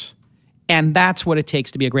works? And that's what it takes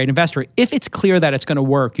to be a great investor. If it's clear that it's going to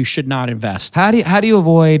work, you should not invest. How do you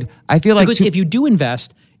avoid? I feel like, because if you do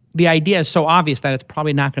invest, the idea is so obvious that it's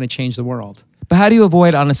probably not going to change the world. But how do you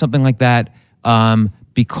avoid on something like that?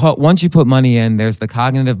 Because once you put money in, there's the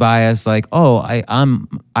cognitive bias, like, oh, I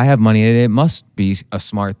have money, it must be a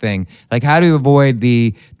smart thing. Like, how do you avoid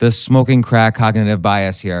the smoking crack cognitive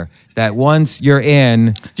bias here? That once you're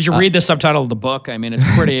in, did you read the subtitle of the book? I mean, it's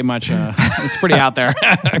pretty much it's pretty out there.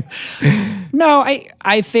 No,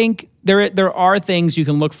 I think there are things you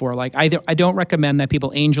can look for. Like, I don't recommend that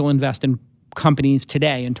people angel invest in companies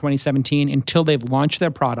today in 2017 until they've launched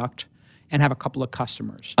their product and have a couple of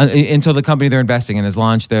customers. Until the company they're investing in has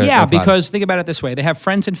launched their product. Because think about it this way. They have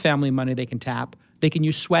friends and family money they can tap. They can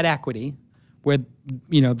use sweat equity, where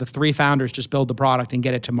the 3 founders just build the product and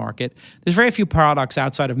get it to market. There's very few products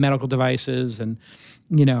outside of medical devices and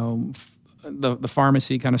the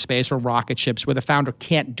pharmacy kind of space or rocket ships where the founder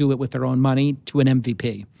can't do it with their own money to an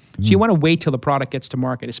MVP. So you want to wait till the product gets to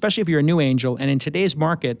market, especially if you're a new angel. And in today's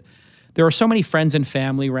market, there are so many friends and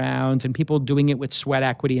family rounds and people doing it with sweat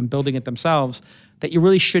equity and building it themselves that you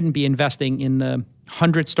really shouldn't be investing in the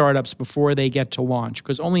 100 startups before they get to launch,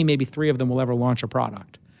 because only maybe 3 of them will ever launch a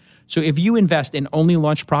product. So if you invest in only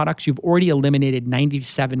launch products, you've already eliminated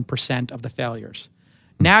 97% of the failures.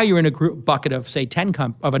 Now you're in a group bucket of, say,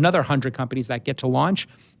 of another 100 companies that get to launch.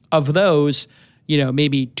 Of those,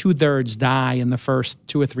 maybe 2/3 die in the first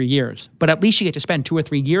 2 or 3 years. But at least you get to spend 2 or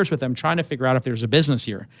 3 years with them trying to figure out if there's a business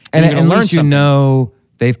here. And at least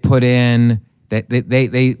they've put in,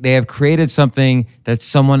 they have created something that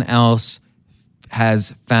someone else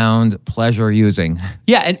has found pleasure using.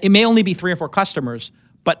 Yeah, and it may only be 3 or 4 customers,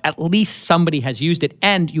 but at least somebody has used it.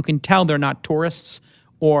 And you can tell they're not tourists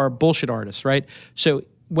or bullshit artists, right? So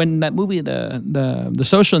when that movie, the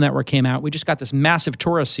Social Network came out, we just got this massive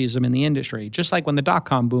tourist season in the industry, just like when the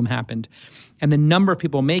dot-com boom happened. And the number of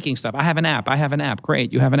people making stuff, I have an app,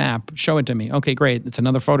 great, you have an app, show it to me. Okay, great, it's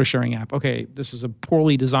another photo sharing app. Okay, this is a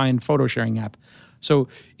poorly designed photo sharing app. So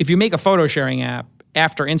if you make a photo sharing app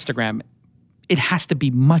after Instagram, it has to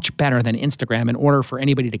be much better than Instagram in order for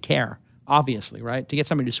anybody to care, obviously, right? To get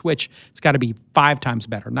somebody to switch, it's got to be 5 times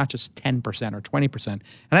better, not just 10% or 20%. And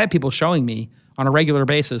I have people showing me on a regular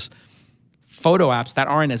basis photo apps that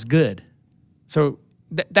aren't as good. So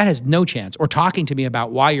that has no chance. Or talking to me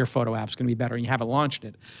about why your photo app's going to be better and you haven't launched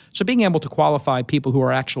it. So being able to qualify people who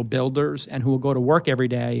are actual builders and who will go to work every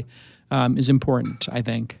day is important, I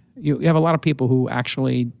think. You have a lot of people who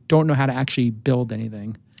actually don't know how to actually build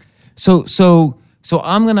anything. So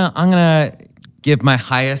I'm gonna give my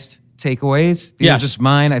highest takeaways. These are just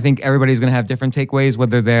mine. I think everybody's gonna have different takeaways,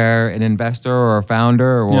 whether they're an investor or a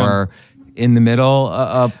founder or in the middle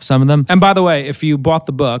of some of them. And by the way, if you bought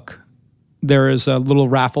the book, there is a little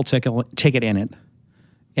raffle ticket in it.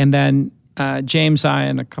 And then James, I,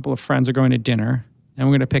 and a couple of friends are going to dinner, and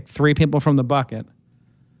we're going to pick 3 people from the bucket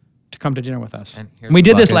to come to dinner with us. And we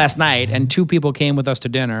did this last night, and 2 people came with us to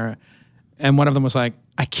dinner, and one of them was like,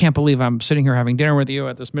 I can't believe I'm sitting here having dinner with you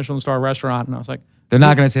at this Michelin star restaurant. And I was like, they're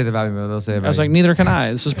not going to say the value, but they'll say it. I was like, neither can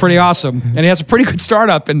I. This is pretty awesome. And he has a pretty good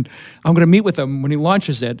startup, and I'm going to meet with him when he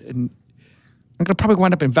launches it, and I'm going to probably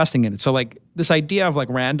wind up investing in it. So like this idea of like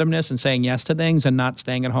randomness and saying yes to things and not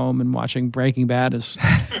staying at home and watching Breaking Bad is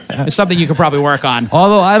something you could probably work on.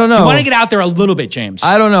 Although I don't know. You want to get out there a little bit, James.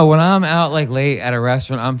 I don't know. When I'm out like late at a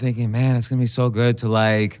restaurant, I'm thinking, man, it's going to be so good to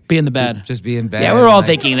like be in the bed. Just be in bed. Yeah, we're all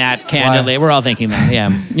thinking that, candidly. We're all thinking that,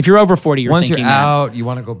 yeah. If you're over 40, you're thinking that. Once you're out, you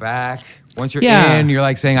want to go back. Once you're in, you're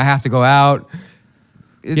like saying, I have to go out.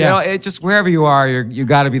 You know, it just wherever you are, you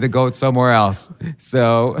got to be the goat somewhere else.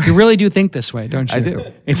 So you really do think this way, don't you? I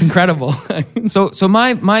do. It's incredible. So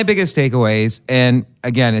my biggest takeaways, and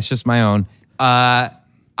again, it's just my own.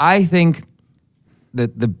 I think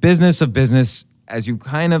that the business of business, as you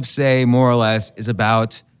kind of say more or less, is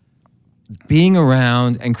about being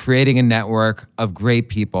around and creating a network of great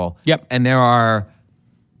people. Yep. And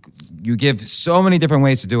you give so many different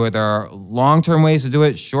ways to do it. There are long-term ways to do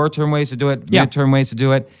it, short-term ways to do it, mid-term ways to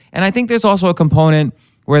do it. And I think there's also a component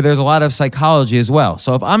where there's a lot of psychology as well.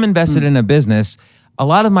 So if I'm invested in a business, a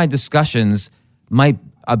lot of my discussions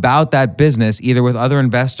about that business, either with other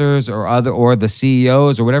investors or the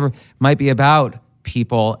CEOs or whatever, might be about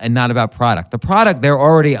people and not about product. The product they're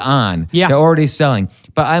already on. Yeah. They're already selling.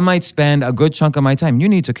 But I might spend a good chunk of my time. You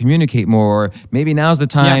need to communicate more. Or maybe now's the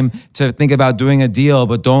time to think about doing a deal,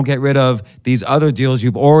 but don't get rid of these other deals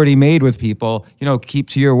you've already made with people. Keep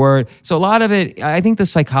to your word. So a lot of it, I think the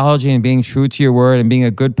psychology and being true to your word and being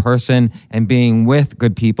a good person and being with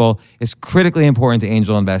good people is critically important to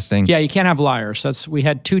angel investing. Yeah, you can't have liars. We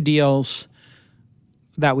had 2 deals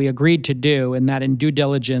that we agreed to do, and that in due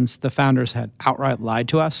diligence, the founders had outright lied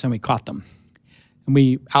to us, and we caught them. And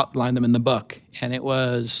we outlined them in the book, and it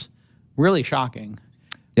was really shocking.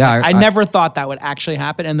 Yeah, I never thought that would actually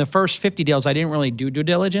happen. And the first 50 deals, I didn't really do due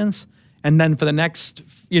diligence. And then for the next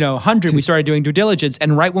 100, we started doing due diligence.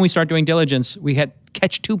 And right when we started doing diligence, we had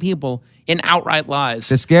catch 2 people in outright lies.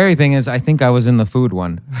 The scary thing is, I think I was in the food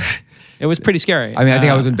one. It was pretty scary. I mean, I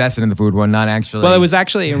think I was invested in the food one, not actually. Well, it was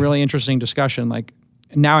actually a really interesting discussion. Like,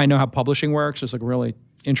 now I know how publishing works. It's like a really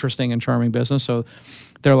interesting and charming business. So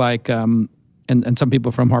they're like, and some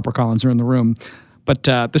people from HarperCollins are in the room, but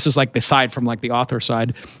this is like the side from like the author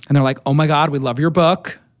side. And they're like, oh my God, we love your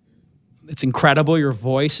book. It's incredible. Your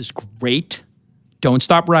voice is great. Don't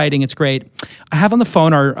stop writing. It's great. I have on the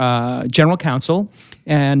phone our general counsel,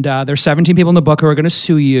 and there's 17 people in the book who are going to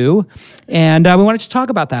sue you, and we wanted to talk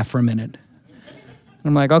about that for a minute. And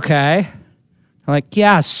I'm like, okay. I'm like,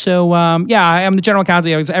 yeah, so, I am the general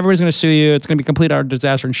counsel. Everybody's going to sue you. It's going to be complete utter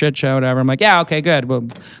disaster and shit show, whatever. I'm like, yeah, okay, good. Well,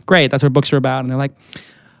 great. That's what books are about. And they're like,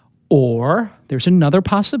 or there's another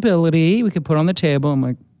possibility we could put on the table. I'm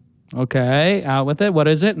like, okay, out with it. What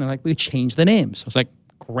is it? And they're like, we change the names. So I was like,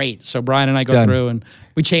 great. So Brian and I go through and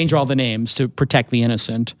we change all the names to protect the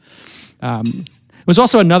innocent. It was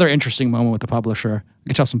also another interesting moment with the publisher. I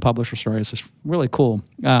can tell some publisher stories. It's really cool.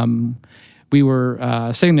 We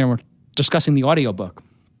were sitting there and we're discussing the audiobook.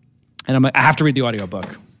 And I'm like, I have to read the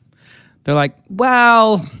audiobook. They're like,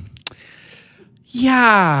 well,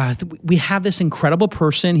 yeah, we have this incredible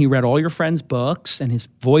person. He read all your friends' books and his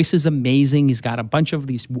voice is amazing. He's got a bunch of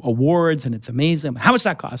these awards and it's amazing. How much does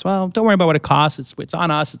that cost? Well, don't worry about what it costs. It's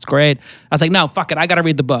on us. It's great. I was like, no, fuck it. I got to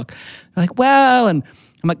read the book. They're like, well, and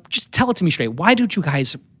I'm like, just tell it to me straight. Why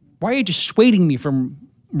are you dissuading me from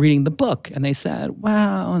reading the book? And they said,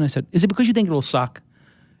 well, and I said, is it because you think it'll suck?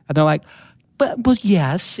 And they're like, well,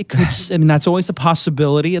 yes, it could. I mean, that's always a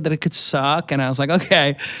possibility that it could suck. And I was like,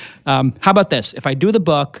 okay, how about this? If I do the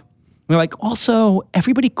book, they're like, also,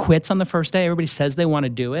 everybody quits on the first day. Everybody says they want to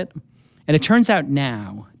do it. And it turns out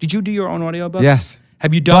now, did you do your own audiobooks? Yes.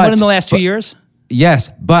 Have you done one in the last 2 years?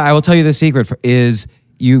 Yes, but I will tell you the secret is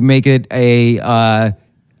you make it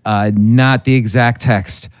not the exact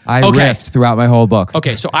text. I riffed throughout my whole book.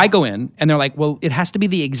 Okay, so I go in, and they're like, well, it has to be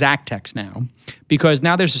the exact text now, because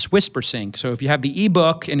now there's this whisper sync. So if you have the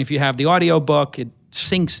ebook and if you have the audio book, it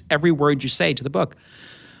syncs every word you say to the book.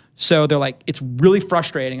 So they're like, it's really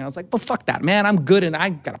frustrating. And I was like, well, fuck that, man. I'm good, and I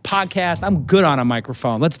got a podcast. I'm good on a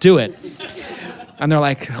microphone. Let's do it. And they're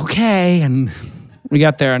like, okay, and we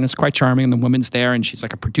got there, and it's quite charming, and the woman's there, and she's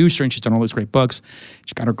like a producer, and she's done all those great books.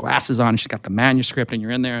 She's got her glasses on, and she's got the manuscript, and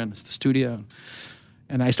you're in there, and it's the studio.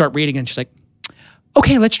 And I start reading, and she's like,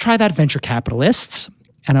 okay, let's try that, venture capitalists.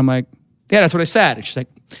 And I'm like, yeah, that's what I said. And she's like,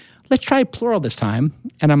 let's try plural this time.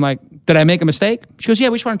 And I'm like, did I make a mistake? She goes, yeah,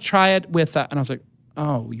 we just want to try it with, and I was like,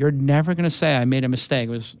 oh, you're never going to say I made a mistake.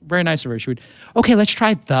 It was very nice of her. She would, okay, let's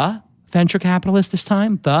try the venture capitalist this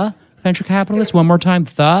time. The venture capitalist, one more time,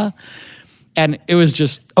 the. And it was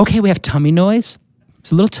just, okay, we have tummy noise.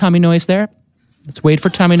 There's a little tummy noise there. Let's wait for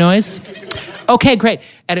tummy noise. Okay, great.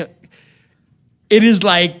 And it is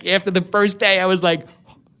like, after the first day, I was like,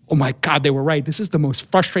 oh my God, they were right. This is the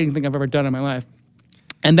most frustrating thing I've ever done in my life.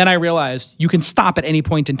 And then I realized you can stop at any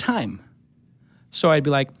point in time. So I'd be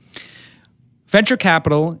like, venture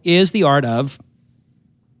capital is the art of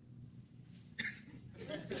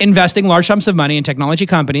investing large sums of money in technology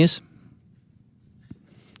companies.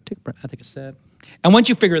 Take a breath, I think it's sad. And once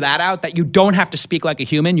you figure that out, that you don't have to speak like a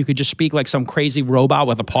human, you could just speak like some crazy robot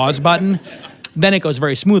with a pause button, then it goes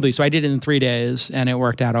very smoothly. So I did it in 3 days, and it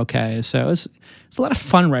worked out okay. So it's a lot of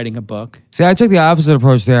fun writing a book. See, I took the opposite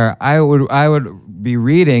approach there. I would be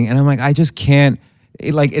reading, and I'm like, I just can't.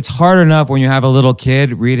 It's hard enough when you have a little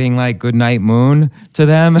kid reading like Goodnight Moon to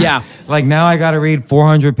them. Yeah. Like now I got to read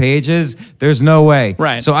 400 pages. There's no way.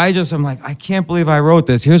 Right. So I'm like, I can't believe I wrote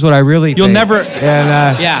this. Here's what I really You'll think. never.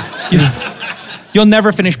 And You'll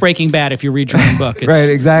never finish Breaking Bad if you read your own book. Right,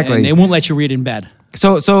 exactly. And they won't let you read in bed.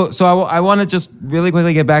 So I want to just really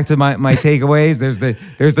quickly get back to my takeaways. There's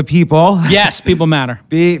the people. Yes, people matter.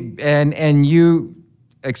 And you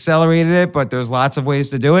accelerated it, but there's lots of ways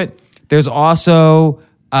to do it. There's also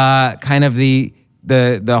kind of the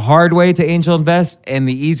hard way to angel invest and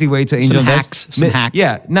the easy way to angel invest. Some hacks.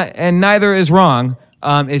 Yeah, and neither is wrong.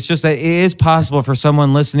 It's just that it is possible for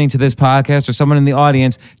someone listening to this podcast or someone in the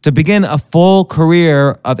audience to begin a full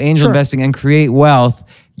career of angel investing and create wealth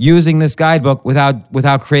using this guidebook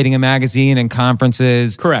without creating a magazine and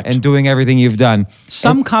conferences. Correct. And doing everything you've done.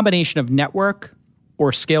 Some combination of network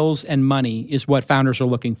or skills and money is what founders are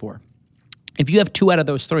looking for. If you have 2 out of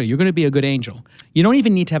those 3, you're going to be a good angel. You don't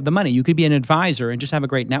even need to have the money. You could be an advisor and just have a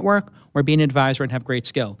great network, or be an advisor and have great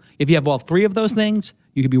skill. If you have all 3 of those things,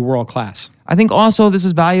 you could be world class. I think also this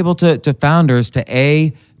is valuable to founders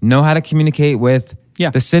to know how to communicate with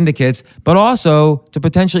the syndicates, but also to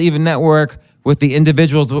potentially even network with the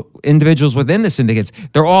individuals within the syndicates.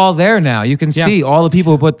 They're all there now. You can see all the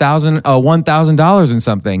people who put $1,000 in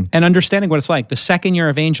something. And understanding what it's like. The second year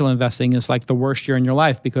of angel investing is like the worst year in your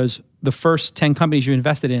life, because the first 10 companies you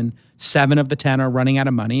invested in, 7 of the 10 are running out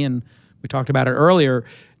of money. And we talked about it earlier.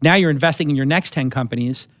 Now you're investing in your next 10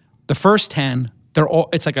 companies. The first 10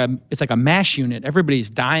 it's like a mash unit. Everybody's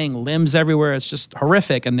dying, limbs everywhere. It's just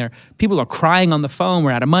horrific. And people are crying on the phone.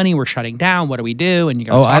 We're out of money. We're shutting down. What do we do? And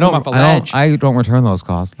you're going to talk them off a ledge. I don't return those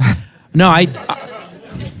calls. No,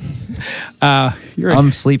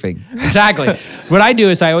 I'm sleeping. Exactly. What I do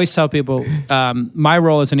is I always tell people, my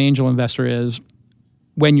role as an angel investor is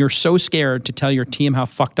when you're so scared to tell your team how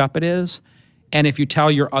fucked up it is, and if you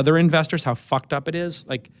tell your other investors how fucked up it is,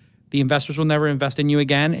 like the investors will never invest in you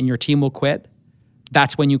again and your team will quit,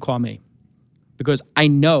 that's when you call me. Because I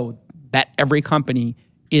know that every company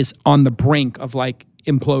is on the brink of like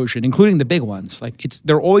implosion, including the big ones. Like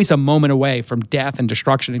they're always a moment away from death and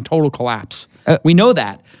destruction and total collapse. We know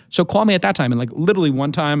that. So call me at that time. And like literally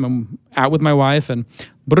one time I'm out with my wife and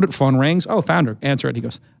phone rings. Oh, founder, answer it. He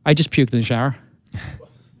goes, I just puked in the shower.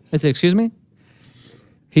 I said, excuse me?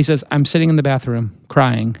 He says, I'm sitting in the bathroom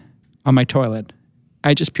crying on my toilet.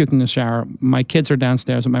 I just puked in the shower. My kids are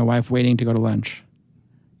downstairs with my wife waiting to go to lunch.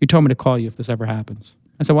 You told me to call you if this ever happens.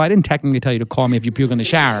 I said, well, I didn't technically tell you to call me if you puke in the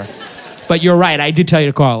shower. But you're right, I did tell you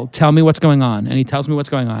to call. Tell me what's going on. And he tells me what's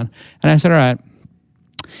going on. And I said, all right,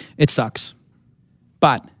 it sucks.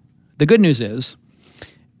 But the good news is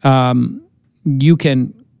you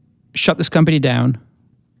can shut this company down,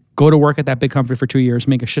 go to work at that big company for 2 years,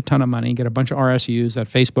 make a shit ton of money, get a bunch of RSUs at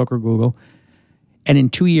Facebook or Google. And in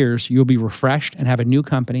 2 years, you'll be refreshed and have a new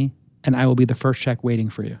company, and I will be the first check waiting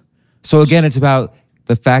for you. So again, it's about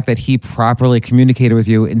the fact that he properly communicated with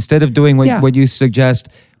you instead of doing what you suggest,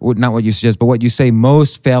 not what you suggest, but what you say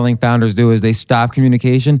most failing founders do is they stop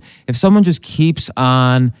communication. If someone just keeps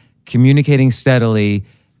on communicating steadily,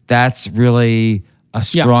 that's really a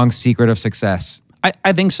strong secret of success.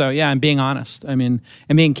 I think so, yeah, and being honest. I mean,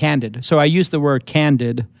 and being candid. So I use the word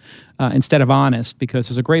candid instead of honest because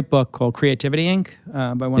there's a great book called Creativity Inc.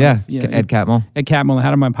 By one of Ed Catmull. Ed Catmull, I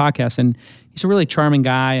had him on my podcast, and he's a really charming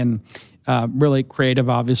guy and really creative,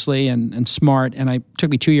 obviously, and smart. And it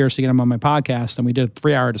took me 2 years to get him on my podcast, and we did a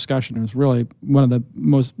 3-hour discussion. It was really one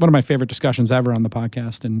of my favorite discussions ever on the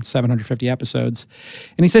podcast in 750 episodes.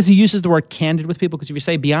 And he says he uses the word candid with people because if you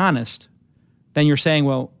say be honest, then you're saying,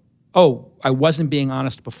 well, oh, I wasn't being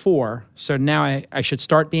honest before, so now I should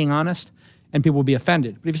start being honest, and people will be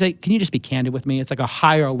offended. But if you say, can you just be candid with me? It's like a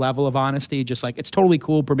higher level of honesty, just like, it's totally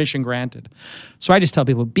cool, permission granted. So I just tell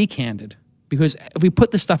people, be candid. Because if we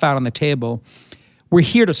put this stuff out on the table, we're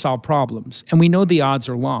here to solve problems, and we know the odds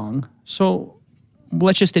are long, so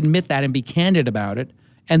let's just admit that and be candid about it,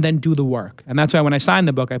 and then do the work. And that's why when I signed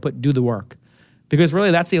the book, I put do the work. Because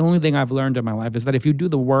really, that's the only thing I've learned in my life, is that if you do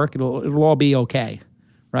the work, it'll all be okay,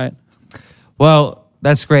 right? Well,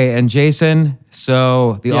 that's great. And Jason,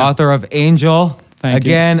 so the author of Angel,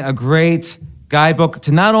 again, a great guidebook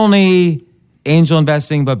to not only angel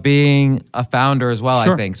investing, but being a founder as well,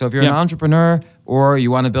 I think. So if you're an entrepreneur or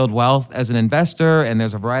you want to build wealth as an investor, and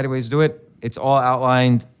there's a variety of ways to do it, it's all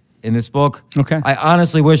outlined in this book. Okay. I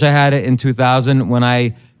honestly wish I had it in 2000 when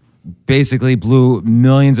I basically blew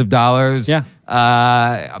millions of dollars. Yeah.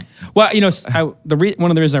 Well, you know,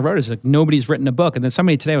 one of the reasons I wrote it is like nobody's written a book, and then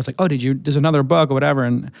somebody today was like, "Oh, there's another book or whatever?"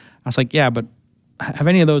 And I was like, "Yeah, but have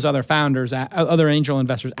any of those other founders, other angel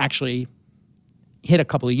investors, actually hit a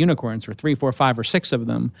couple of unicorns, or 3, 4, 5, or 6 of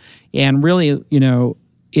them?" And really, you know,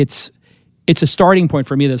 it's a starting point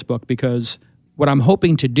for me, this book, because what I'm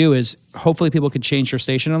hoping to do is hopefully people could change their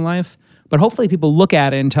station in life, but hopefully people look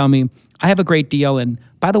at it and tell me, I have a great deal, and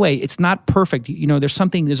by the way, it's not perfect. You know, there's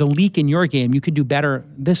a leak in your game. You could do better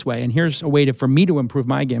this way, and here's a way for me to improve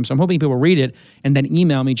my game. So I'm hoping people read it and then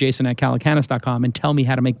email me, jason@calacanis.com, and tell me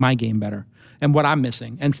how to make my game better and what I'm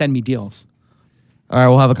missing, and send me deals. All right,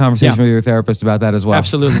 we'll have a conversation with your therapist about that as well.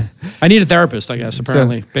 Absolutely. I need a therapist, I guess,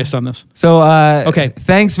 apparently, based on this. So, okay.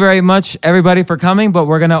 Thanks very much, everybody, for coming, but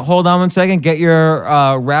we're going to hold on one second, get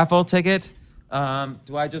your raffle ticket.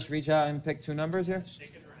 Do I just reach out and pick 2 numbers here?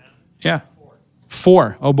 Yeah.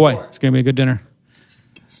 4. Oh, boy. 4. It's going to be a good dinner.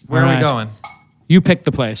 Where are we going? You pick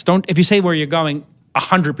the place. If you say where you're going,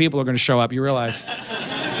 100 people are going to show up. You realize.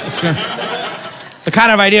 The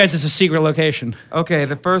kind of idea is it's a secret location. Okay,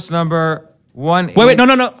 the first number... Wait, no.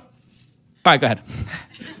 All right, go ahead.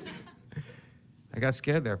 I got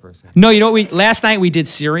scared there for a second. No, you know what? Last night we did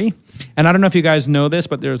Siri, and I don't know if you guys know this,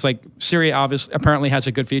 but there's like, Siri apparently has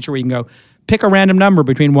a good feature where you can go, pick a random number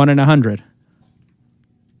between 1 and 100.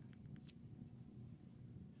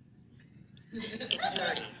 It's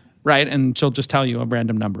 30. Right, and she'll just tell you a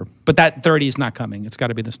random number. But that 30 is not coming. It's got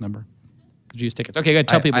to be this number. Could you use tickets? Okay, good.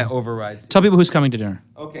 Tell people. I override. Tell people who's coming to dinner.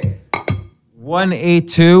 Okay.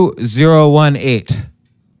 182018.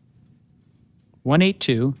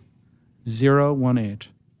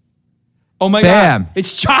 182018. Oh my Bam. God.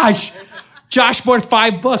 It's Josh. Josh bought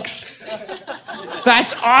 5 books.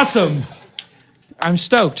 That's awesome. I'm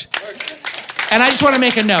stoked. And I just want to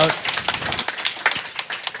make a note.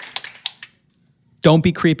 Don't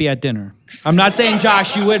be creepy at dinner. I'm not saying,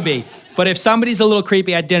 Josh, you would be. But if somebody's a little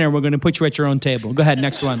creepy at dinner, we're going to put you at your own table. Go ahead,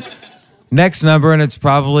 next one. Next number, and it's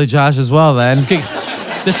probably Josh as well then.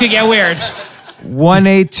 This could get weird.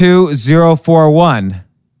 182041.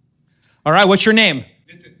 All right, what's your name?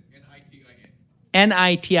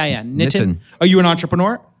 N-I-T-I-N. Nitin. Are you an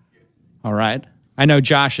entrepreneur? Yes. All right. I know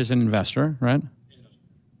Josh is an investor, right?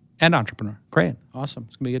 And entrepreneur. Great. Awesome.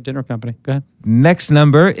 It's going to be a dinner company. Go ahead. Next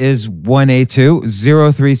number is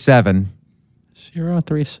 182037.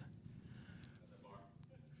 037.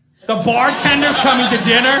 The bartender's coming to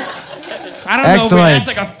dinner? I don't know, but that's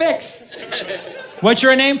like a fix. What's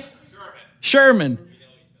your name? Sherman.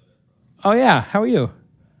 Oh, yeah. How are you?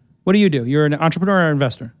 What do you do? You're an entrepreneur or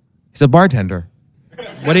investor? He's a bartender.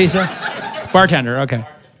 What do you say? Bartender. Okay.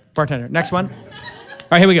 Bartender. Next one. All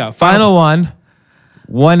right, here we go. Final one.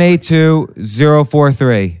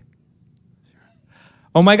 182043.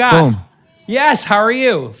 Oh, my God. Boom. Yes. How are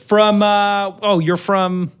you? From, you're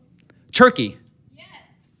from Turkey. Yes.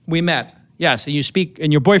 We met. Yes. And you speak,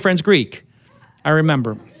 and your boyfriend's Greek. I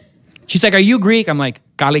remember. She's like, are you Greek? I'm like,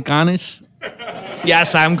 Calacanis?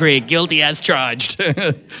 Yes, I'm Greek. Guilty as charged.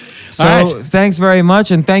 So right. Thanks very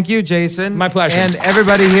much, and thank you, Jason. My pleasure. And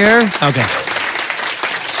everybody here. Okay.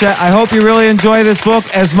 I hope you really enjoy this book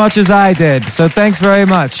as much as I did. So thanks very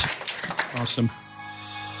much. Awesome.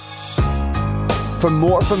 For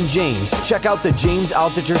more from James, check out The James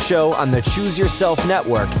Altucher Show on the Choose Yourself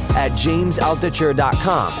Network at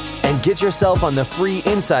jamesaltucher.com and get yourself on the free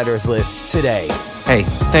insiders list today. Hey,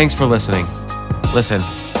 thanks for listening. Listen,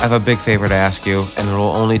 I have a big favor to ask you, and it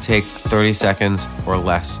will only take 30 seconds or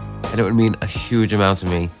less. And it would mean a huge amount to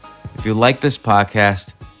me. If you like this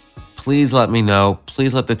podcast, please let me know.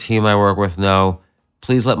 Please let the team I work with know.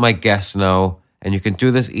 Please let my guests know. And you can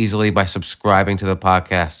do this easily by subscribing to the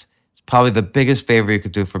podcast. It's probably the biggest favor you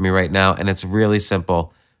could do for me right now, and it's really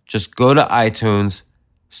simple. Just go to iTunes,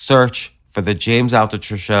 search for The James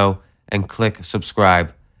Altucher Show, and click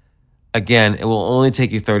subscribe. Again, it will only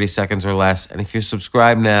take you 30 seconds or less, and if you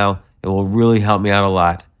subscribe now, it will really help me out a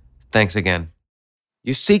lot. Thanks again.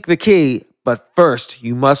 You seek the key, but first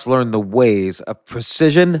you must learn the ways of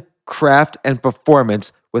precision, craft, and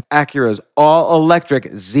performance with Acura's all-electric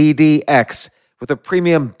ZDX. With a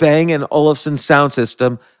premium Bang & Olufsen sound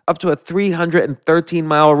system, up to a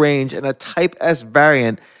 313-mile range, and a Type S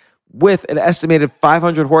variant with an estimated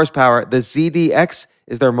 500 horsepower, the ZDX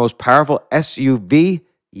is their most powerful SUV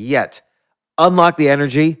yet. Unlock the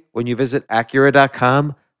energy when you visit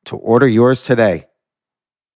Acura.com to order yours today.